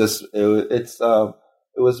 And it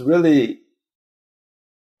was really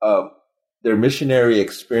their missionary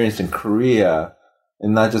experience in Korea,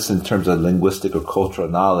 and not just in terms of linguistic or cultural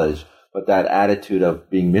knowledge, but that attitude of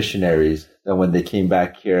being missionaries, that when they came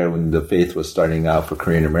back here, when the faith was starting out for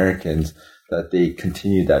Korean Americans, that they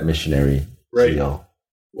continued that missionary zeal.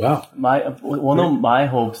 Wow. One of my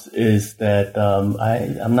hopes is that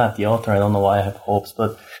I'm not the author. I don't know why I have hopes,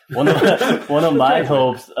 but one of my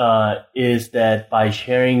hopes is that by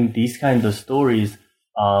sharing these kinds of stories,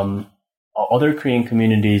 other Korean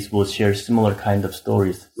communities will share similar kind of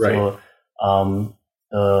stories. Right. So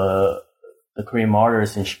the Korean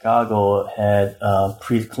martyrs in Chicago had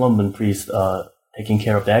Columban priests taking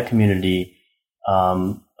care of that community.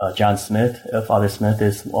 John Smith, Father Smith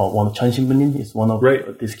is one of Chonshinbunim is one of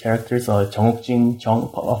these characters. Jung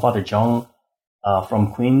Father Jung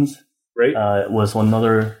from Queens was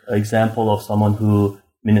another example of someone who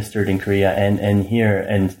ministered in Korea and here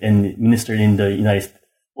and ministered in the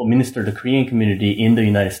ministered the Korean community in the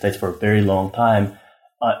United States for a very long time.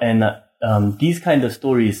 These kind of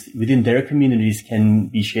stories within their communities can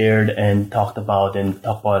be shared and talk about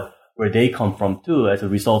where they come from too, as a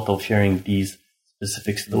result of sharing these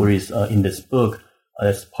specific stories in this book.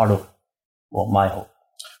 That's part of my hope.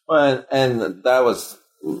 Well, and that was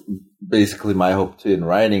basically my hope too in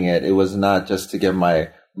writing it. It was not just to get my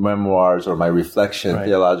memoirs or my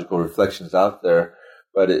theological reflections out there,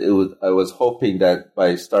 but I was hoping that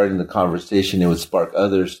by starting the conversation, it would spark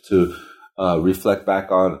others to reflect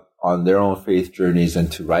back on their own faith journeys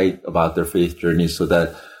and to write about their faith journeys, so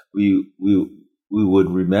that we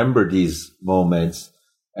would remember these moments.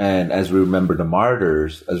 And as we remember the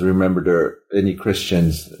martyrs, as we remember any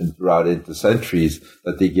Christians throughout the centuries,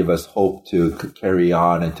 that they give us hope to carry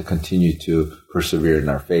on and to continue to persevere in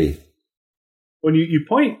our faith. When you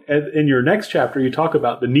point in your next chapter, you talk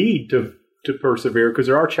about the need to persevere, because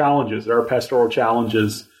there are challenges, there are pastoral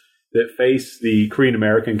challenges that face the Korean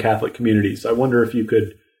American Catholic community. So I wonder if you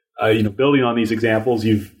could, building on these examples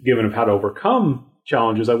you've given of how to overcome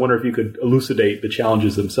challenges, I wonder if you could elucidate the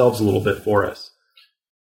challenges themselves a little bit for us.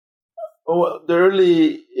 Well,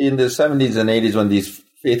 early in the 70s and 80s, when these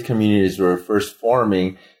faith communities were first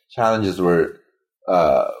forming, challenges were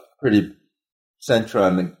pretty central,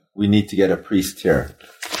 and we need to get a priest here.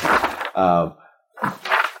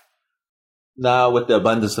 Now, with the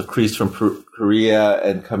abundance of priests from Korea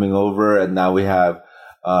and coming over, and now we have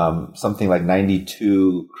something like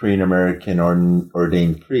 92 Korean American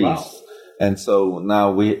ordained priests. Wow. And so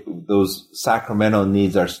now those sacramental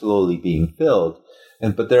needs are slowly being filled.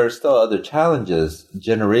 But there are still other challenges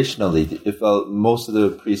generationally. If most of the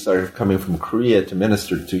priests are coming from Korea to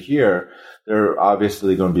minister to here, they're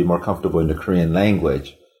obviously going to be more comfortable in the Korean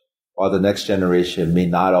language, while the next generation may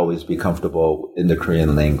not always be comfortable in the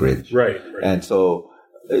Korean language. Right. And so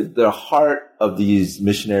the heart of these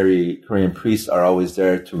missionary Korean priests are always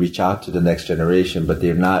there to reach out to the next generation, but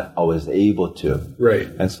they're not always able to. Right.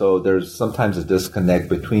 And so there's sometimes a disconnect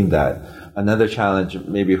between that. Another challenge,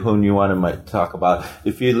 maybe whom you want to might talk about,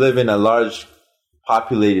 if you live in a large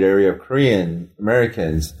populated area of Korean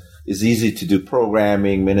Americans, it's easy to do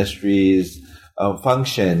programming, ministries,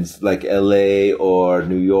 functions like LA or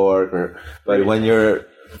New York, but when you're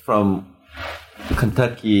from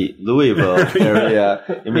Kentucky, Louisville area,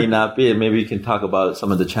 it may not be. Maybe you can talk about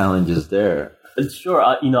some of the challenges there. Sure.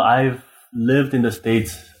 I've lived in the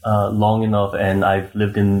States long enough, and I've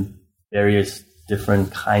lived in various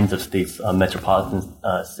different kinds of states, metropolitan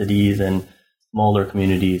cities and smaller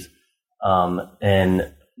communities.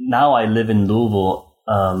 And now I live in Louisville.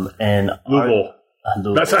 Louisville.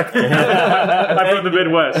 Louisville. That's right. I'm from the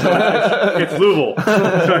Midwest, so it's Louisville.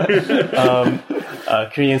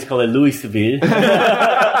 Koreans call it Louisville.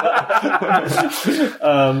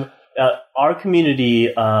 Our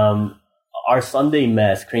community, our Sunday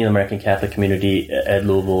Mass, Korean American Catholic community at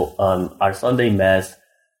Louisville, our Sunday Mass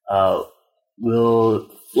will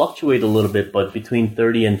fluctuate a little bit, but between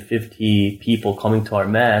 30 and 50 people coming to our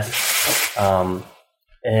Mass.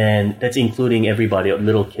 And that's including everybody,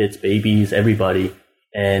 little kids, babies, everybody.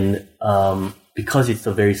 And because it's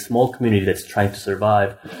a very small community that's trying to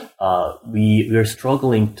survive, we're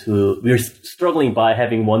struggling by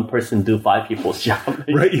having one person do 5 people's job.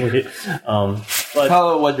 Right. But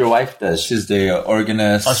tell her what your wife does. She's the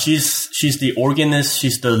organist. She's the organist.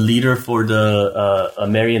 She's the leader for the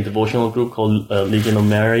Marian devotional group called Legion of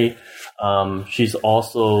Mary. She's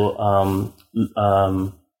also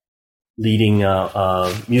leading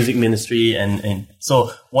music ministry, and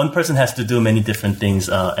so one person has to do many different things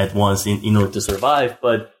at once in order to survive.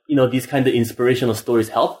 But these kind of inspirational stories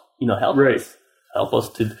help us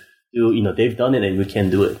to do. They've done it, and we can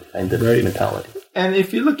do it. Kind of mentality. And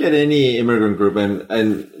if you look at any immigrant group,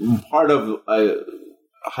 and part of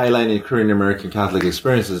highlighting Korean American Catholic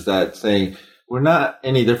experience is that saying we're not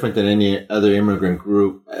any different than any other immigrant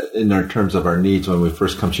group in our terms of our needs when we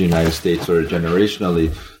first come to the United States or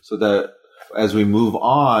generationally. So that as we move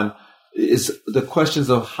on, is the questions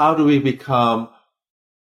of how do we become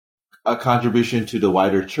a contribution to the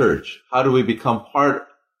wider church? How do we become part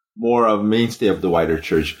more of mainstay of the wider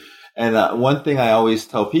church? And one thing I always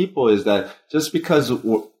tell people is that just because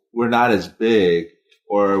we're not as big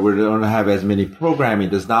or we don't have as many programming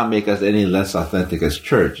does not make us any less authentic as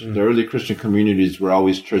church. The early Christian communities were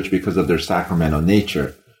always church because of their sacramental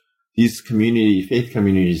nature. These faith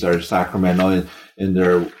communities are sacramental in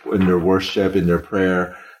their worship, in their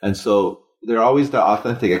prayer. And so they're always the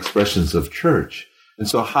authentic expressions of church. And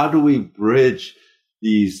so how do we bridge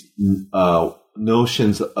these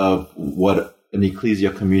notions of what an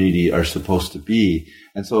ecclesial community are supposed to be?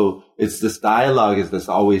 And so it's this dialogue that's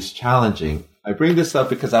always challenging. I bring this up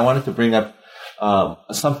because I wanted to bring up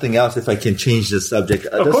something else, if I can change the subject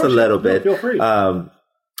just a little bit. Feel free.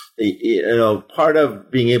 Part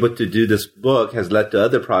of being able to do this book has led to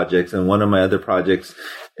other projects, and one of my other projects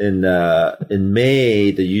in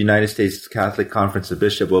May, the United States Catholic Conference of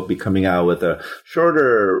Bishops will be coming out with a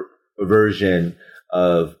shorter version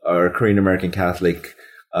of our Korean American Catholic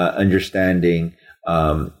understanding.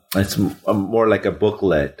 It's more like a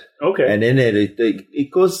booklet. Okay. And in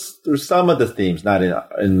it goes through some of the themes, not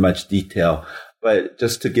in much detail, but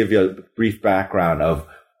just to give you a brief background of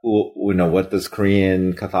what does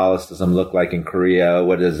Korean Catholicism look like in Korea?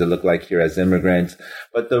 What does it look like here as immigrants?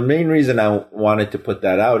 But the main reason I wanted to put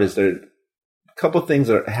that out is there a couple things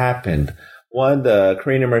that happened. One, the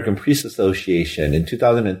Korean American Priests Association in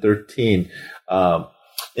 2013,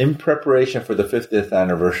 in preparation for the 50th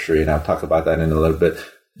anniversary, and I'll talk about that in a little bit,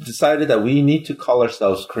 decided that we need to call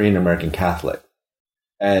ourselves Korean American Catholic.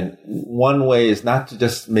 And one way is not to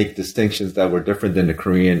just make distinctions that were different than the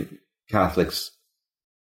Korean Catholics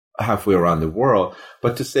halfway around the world,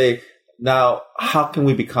 but to say, now, how can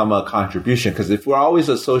we become a contribution? Because if we're always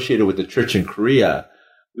associated with the church in Korea,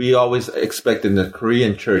 we always expect in the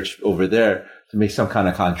Korean church over there to make some kind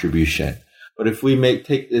of contribution. But if we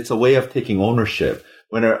it's a way of taking ownership.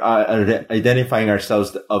 When we're identifying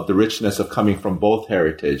ourselves of the richness of coming from both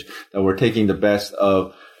heritage, that we're taking the best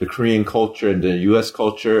of the Korean culture and the U.S.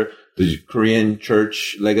 culture, the Korean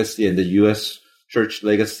church legacy and the U.S. church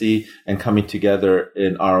legacy, and coming together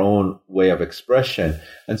in our own way of expression.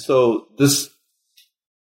 And so this,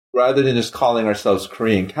 rather than just calling ourselves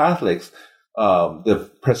Korean Catholics, the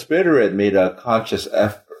presbyterate made a conscious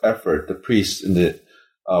effort, the priests in the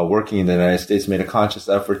working in the United States made a conscious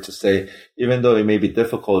effort to say, even though it may be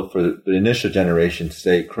difficult for the initial generation to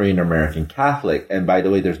say Korean American Catholic, and by the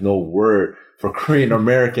way, there's no word for Korean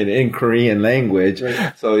American in Korean language,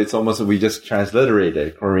 right. So it's almost, we just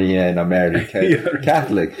transliterated Korean American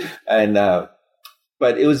Catholic. And,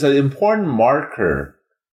 but it was an important marker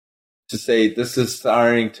to say this is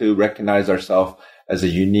starting to recognize ourselves as a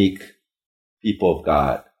unique people of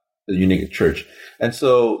God, the unique church. And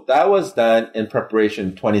so that was done in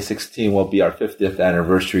preparation. 2016 will be our 50th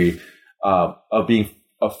anniversary of being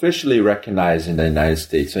officially recognized in the United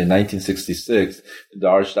States. So in 1966, the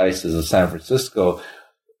Archdiocese of San Francisco,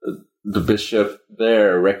 the bishop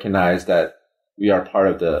there recognized that we are part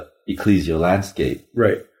of the ecclesial landscape.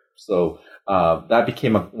 Right. So that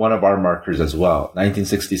became one of our markers as well.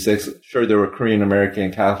 1966, sure, there were Korean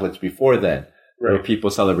American Catholics before then. There were people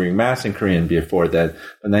celebrating Mass in Korean before that.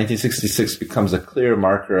 But 1966 becomes a clear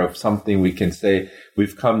marker of something we can say,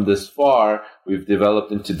 we've come this far, we've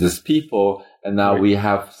developed into this people, and now we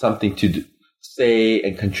have something to say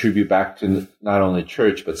and contribute back to not only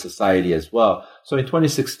church, but society as well. So in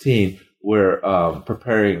 2016, we're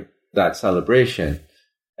preparing that celebration.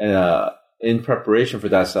 And in preparation for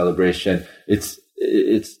that celebration, it's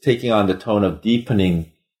taking on the tone of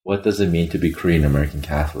deepening what does it mean to be Korean American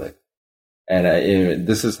Catholic. And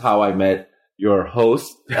this is how I met your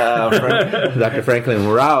host, Dr. Franklin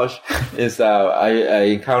Rausch. I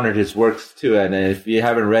encountered his works too, and if you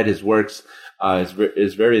haven't read his works,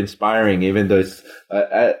 it's very inspiring. Even though it's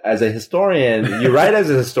as a historian, you write as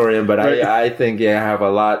a historian, but I think you have a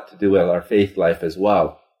lot to do with our faith life as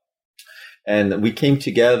well. And we came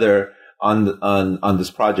together on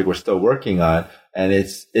this project we're still working on, and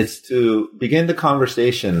it's to begin the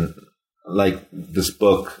conversation. Like this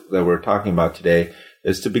book that we're talking about today,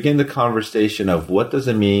 is to begin the conversation of what does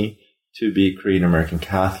it mean to be Korean American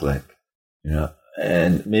Catholic,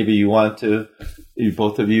 and maybe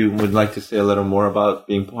both of you would like to say a little more about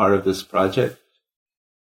being part of this project.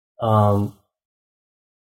 Well,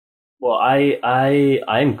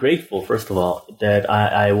 I'm grateful, first of all, that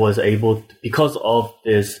I was able to, because of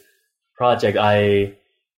this project, I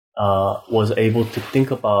was able to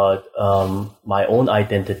think about my own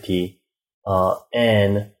identity.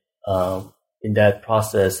 And in that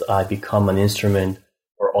process, I become an instrument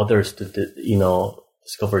for others to,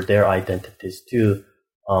 discover their identities too.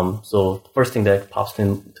 So the first thing that pops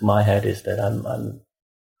into my head is that I'm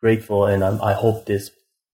grateful, and I hope this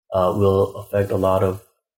will affect a lot of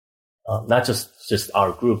not just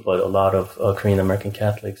our group, but a lot of Korean American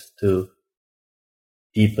Catholics to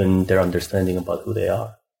deepen their understanding about who they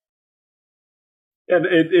are. And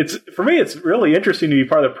it's for me, it's really interesting to be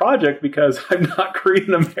part of the project because I'm not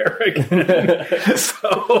Korean American.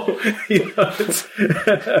 So,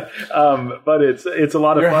 but it's a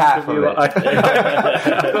lot of You're fun half to be of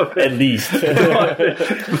it. at least.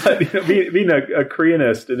 But being a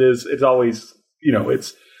Koreanist, it's always,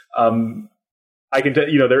 it's I can tell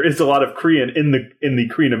there is a lot of Korean in the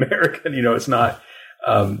Korean American. It's not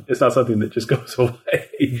something that just goes away.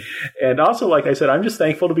 And also, like I said, I'm just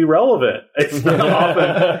thankful to be relevant. It's not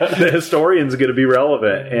often the historian's going to be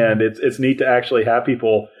relevant. And it's neat to actually have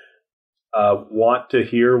people want to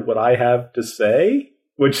hear what I have to say,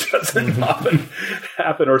 which doesn't often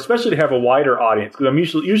happen, or especially to have a wider audience. Because I'm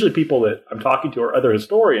usually people that I'm talking to are other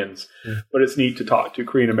historians, but it's neat to talk to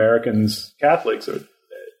Korean Americans, Catholics, or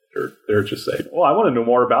they're just saying, "Oh, I want to know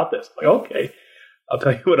more about this." I'm like, okay. I'll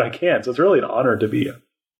tell you what I can. So it's really an honor to be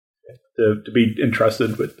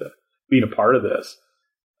entrusted with being a part of this.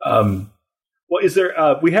 Well, is there?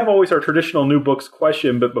 We have always our traditional new books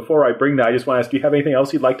question, but before I bring that, I just want to ask: do you have anything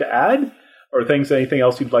else you'd like to add, or anything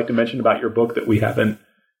else you'd like to mention about your book that we haven't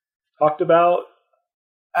talked about?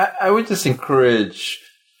 I would just encourage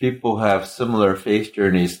people who have similar faith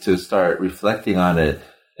journeys to start reflecting on it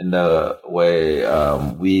in the way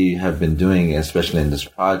we have been doing, especially in this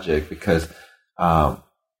project, because.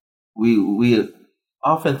 We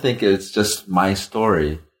often think it's just my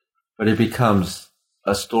story, but it becomes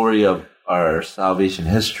a story of our salvation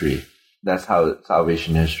history. That's how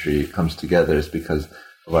salvation history comes together, is because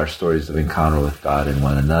of our stories of encounter with God and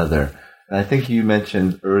one another. And I think you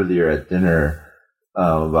mentioned earlier at dinner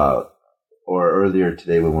or earlier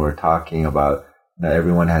today when we were talking about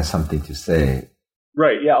everyone has something to say.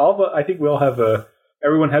 Right. Yeah. I think we all have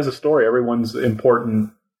everyone has a story. Everyone's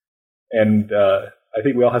important. And I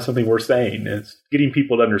think we all have something we're saying. And it's getting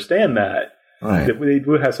people to understand that they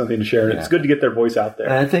do have something to share. And it's good to get their voice out there.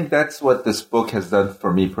 And I think that's what this book has done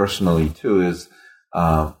for me personally, too, is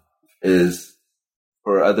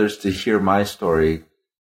for others to hear my story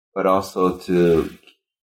but also to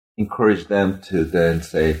encourage them to then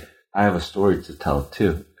say, I have a story to tell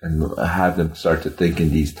too, and have them start to think in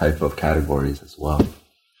these type of categories as well.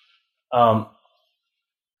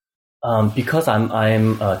 Because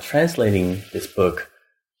I'm translating this book,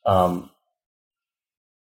 I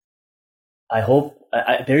hope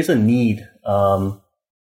there is a need.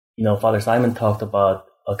 Father Simon talked about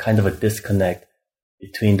a kind of a disconnect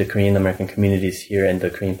between the Korean American communities here and the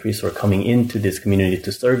Korean priests who are coming into this community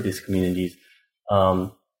to serve these communities.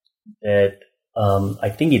 That I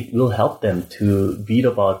think it will help them to read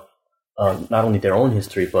about not only their own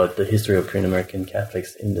history, but the history of Korean American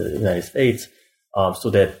Catholics in the United States, so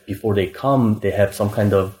that before they come, they have some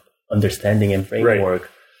kind of understanding and framework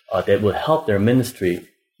that will help their ministry,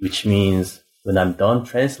 which means when I'm done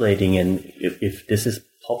translating, and if this is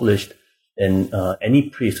published, then any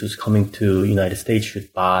priest who's coming to United States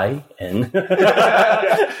should buy and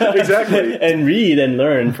exactly and read and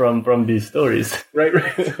learn from these stories. Right.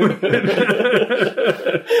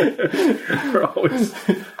 We're always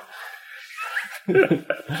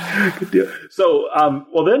good deal. So,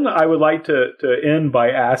 well, then I would like to end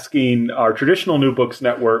by asking our traditional New Books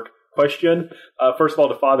Network question. First of all,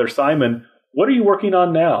 to Father Simon, what are you working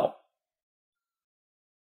on now?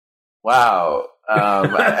 Wow.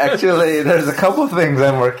 Actually, there's a couple of things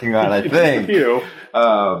I'm working on, I think.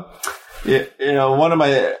 One of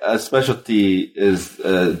my specialty is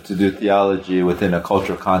to do theology within a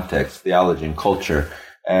cultural context, theology and culture.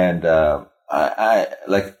 And I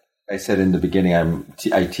like I said in the beginning,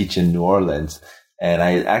 I teach in New Orleans, and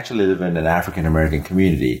I actually live in an African American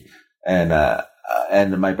community.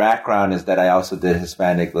 And my background is that I also did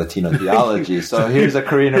Hispanic Latino theology. So here's a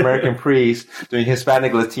Korean American priest doing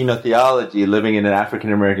Hispanic Latino theology, living in an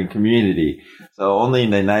African American community. So only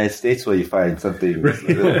in the United States will you find something like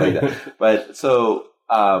that. But so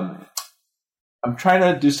I'm trying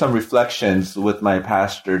to do some reflections with my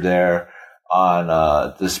pastor there on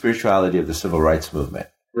the spirituality of the civil rights movement.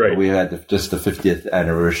 Right. We had just the 50th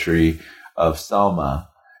anniversary of Selma,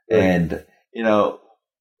 and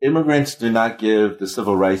immigrants do not give the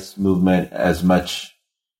civil rights movement as much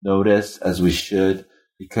notice as we should,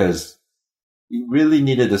 because we really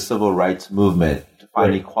needed the civil rights movement to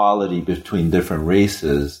find equality between different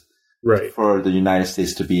races for the United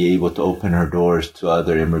States to be able to open her doors to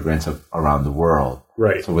other immigrants around the world.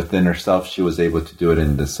 Right. So within herself, she was able to do it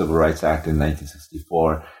in the Civil Rights Act in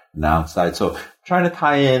 1964 and outside. So trying to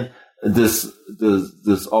tie in this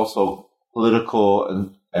also political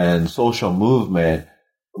and social movement,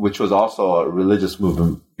 which was also a religious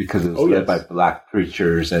movement because it was led by Black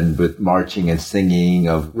preachers and with marching and singing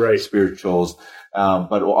of spirituals,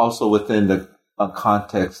 but also within the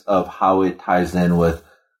context of how it ties in with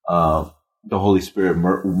the Holy Spirit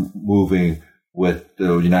moving with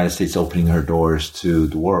the United States opening her doors to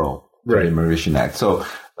the world, to the Immigration Act. So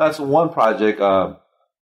that's one project.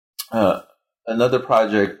 Another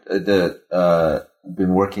project that I've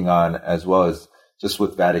been working on as well as just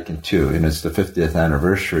with Vatican II, and it's the 50th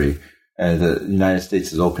anniversary, and the United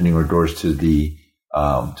States is opening her doors to the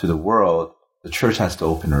world. The church has to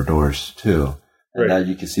open her doors too, and now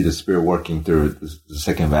you can see the Spirit working through the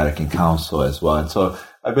Second Vatican Council as well. And so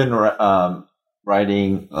I've been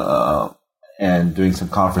writing and doing some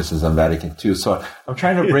conferences on Vatican II. So I'm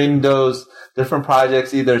trying to bring those different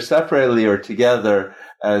projects either separately or together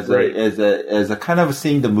as a kind of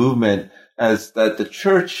seeing the movement as that the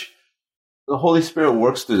church. The Holy Spirit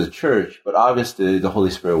works through the church, but obviously the Holy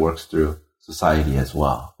Spirit works through society as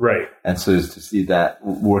well. Right. And so to see that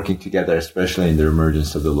working together, especially in the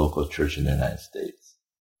emergence of the local church in the United States.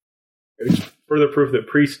 It's further proof that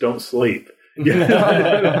priests don't sleep.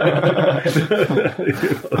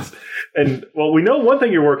 And, well, we know one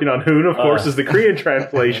thing you're working on, Hoon, of course, is the Korean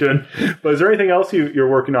translation. But is there anything else you're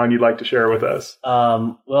working on you'd like to share with us?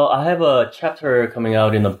 Well, I have a chapter coming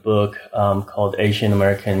out in a book called Asian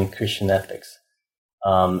American Christian Ethics.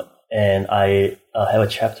 And I have a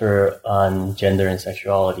chapter on gender and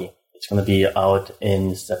sexuality. It's going to be out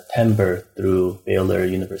in September through Baylor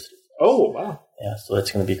University. Oh, wow. Yeah, so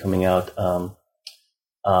it's going to be coming out,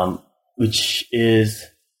 which is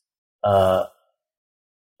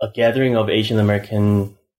a gathering of Asian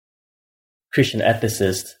American Christian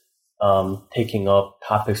ethicists taking up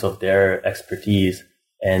topics of their expertise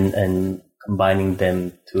and combining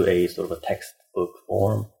them to a sort of a textbook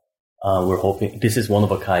form. We're hoping this is one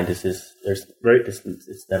of a kind.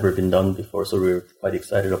 It's never been done before, so we're quite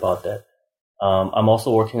excited about that. I'm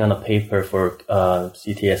also working on a paper for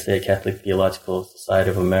CTSA, Catholic Theological Society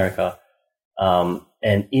of America,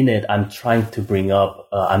 and in it, I'm trying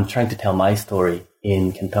to tell my story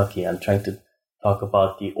in Kentucky. I'm trying to talk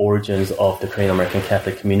about the origins of the Korean American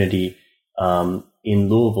Catholic community in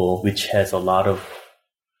Louisville, which has a lot of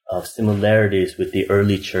similarities with the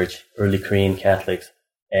early church, early Korean Catholics,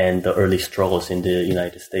 and the early struggles in the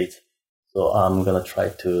United States. So I'm going to try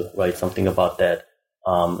to write something about that.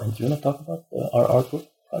 And do you want to talk about our book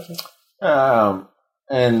project?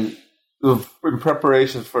 And in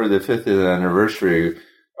preparations for the 50th anniversary,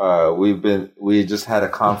 we just had a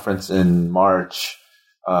conference in March,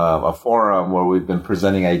 a forum where we've been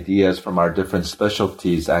presenting ideas from our different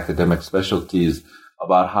specialties, academic specialties,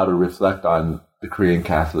 about how to reflect on the Korean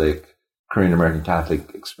American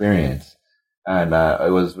Catholic experience. And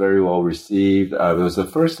it was very well received. It was the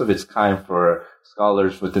first of its kind for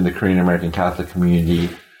scholars within the Korean American Catholic community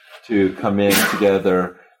to come in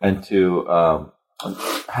together and to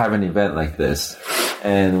have an event like this.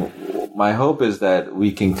 And my hope is that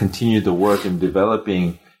we can continue the work in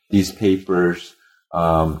developing these papers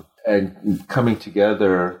and coming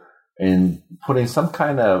together and putting some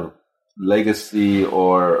kind of legacy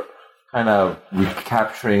or kind of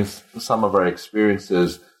recapturing some of our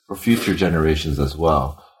experiences for future generations as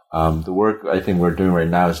well. The work I think we're doing right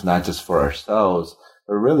now is not just for ourselves,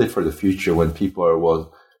 but really for the future when people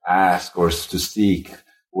will ask or to seek,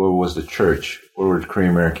 where was the church? Where were the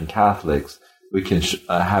Korean American Catholics? We can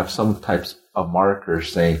have some types of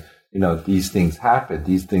markers saying, these things happened.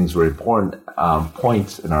 These things were important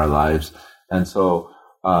points in our lives. And so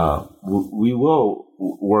we will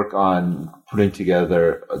work on putting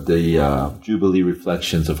together the Jubilee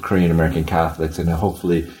Reflections of Korean American Catholics, and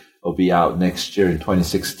hopefully it'll be out next year in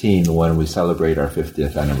 2016 when we celebrate our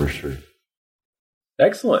 50th anniversary.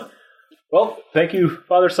 Excellent. Well, thank you,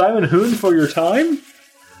 Father Simon Hoon, for your time.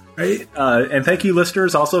 Right? And thank you,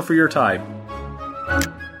 listeners, also for your time.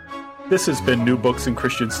 This has been New Books in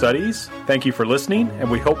Christian Studies. Thank you for listening,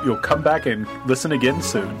 and we hope you'll come back and listen again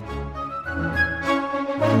soon.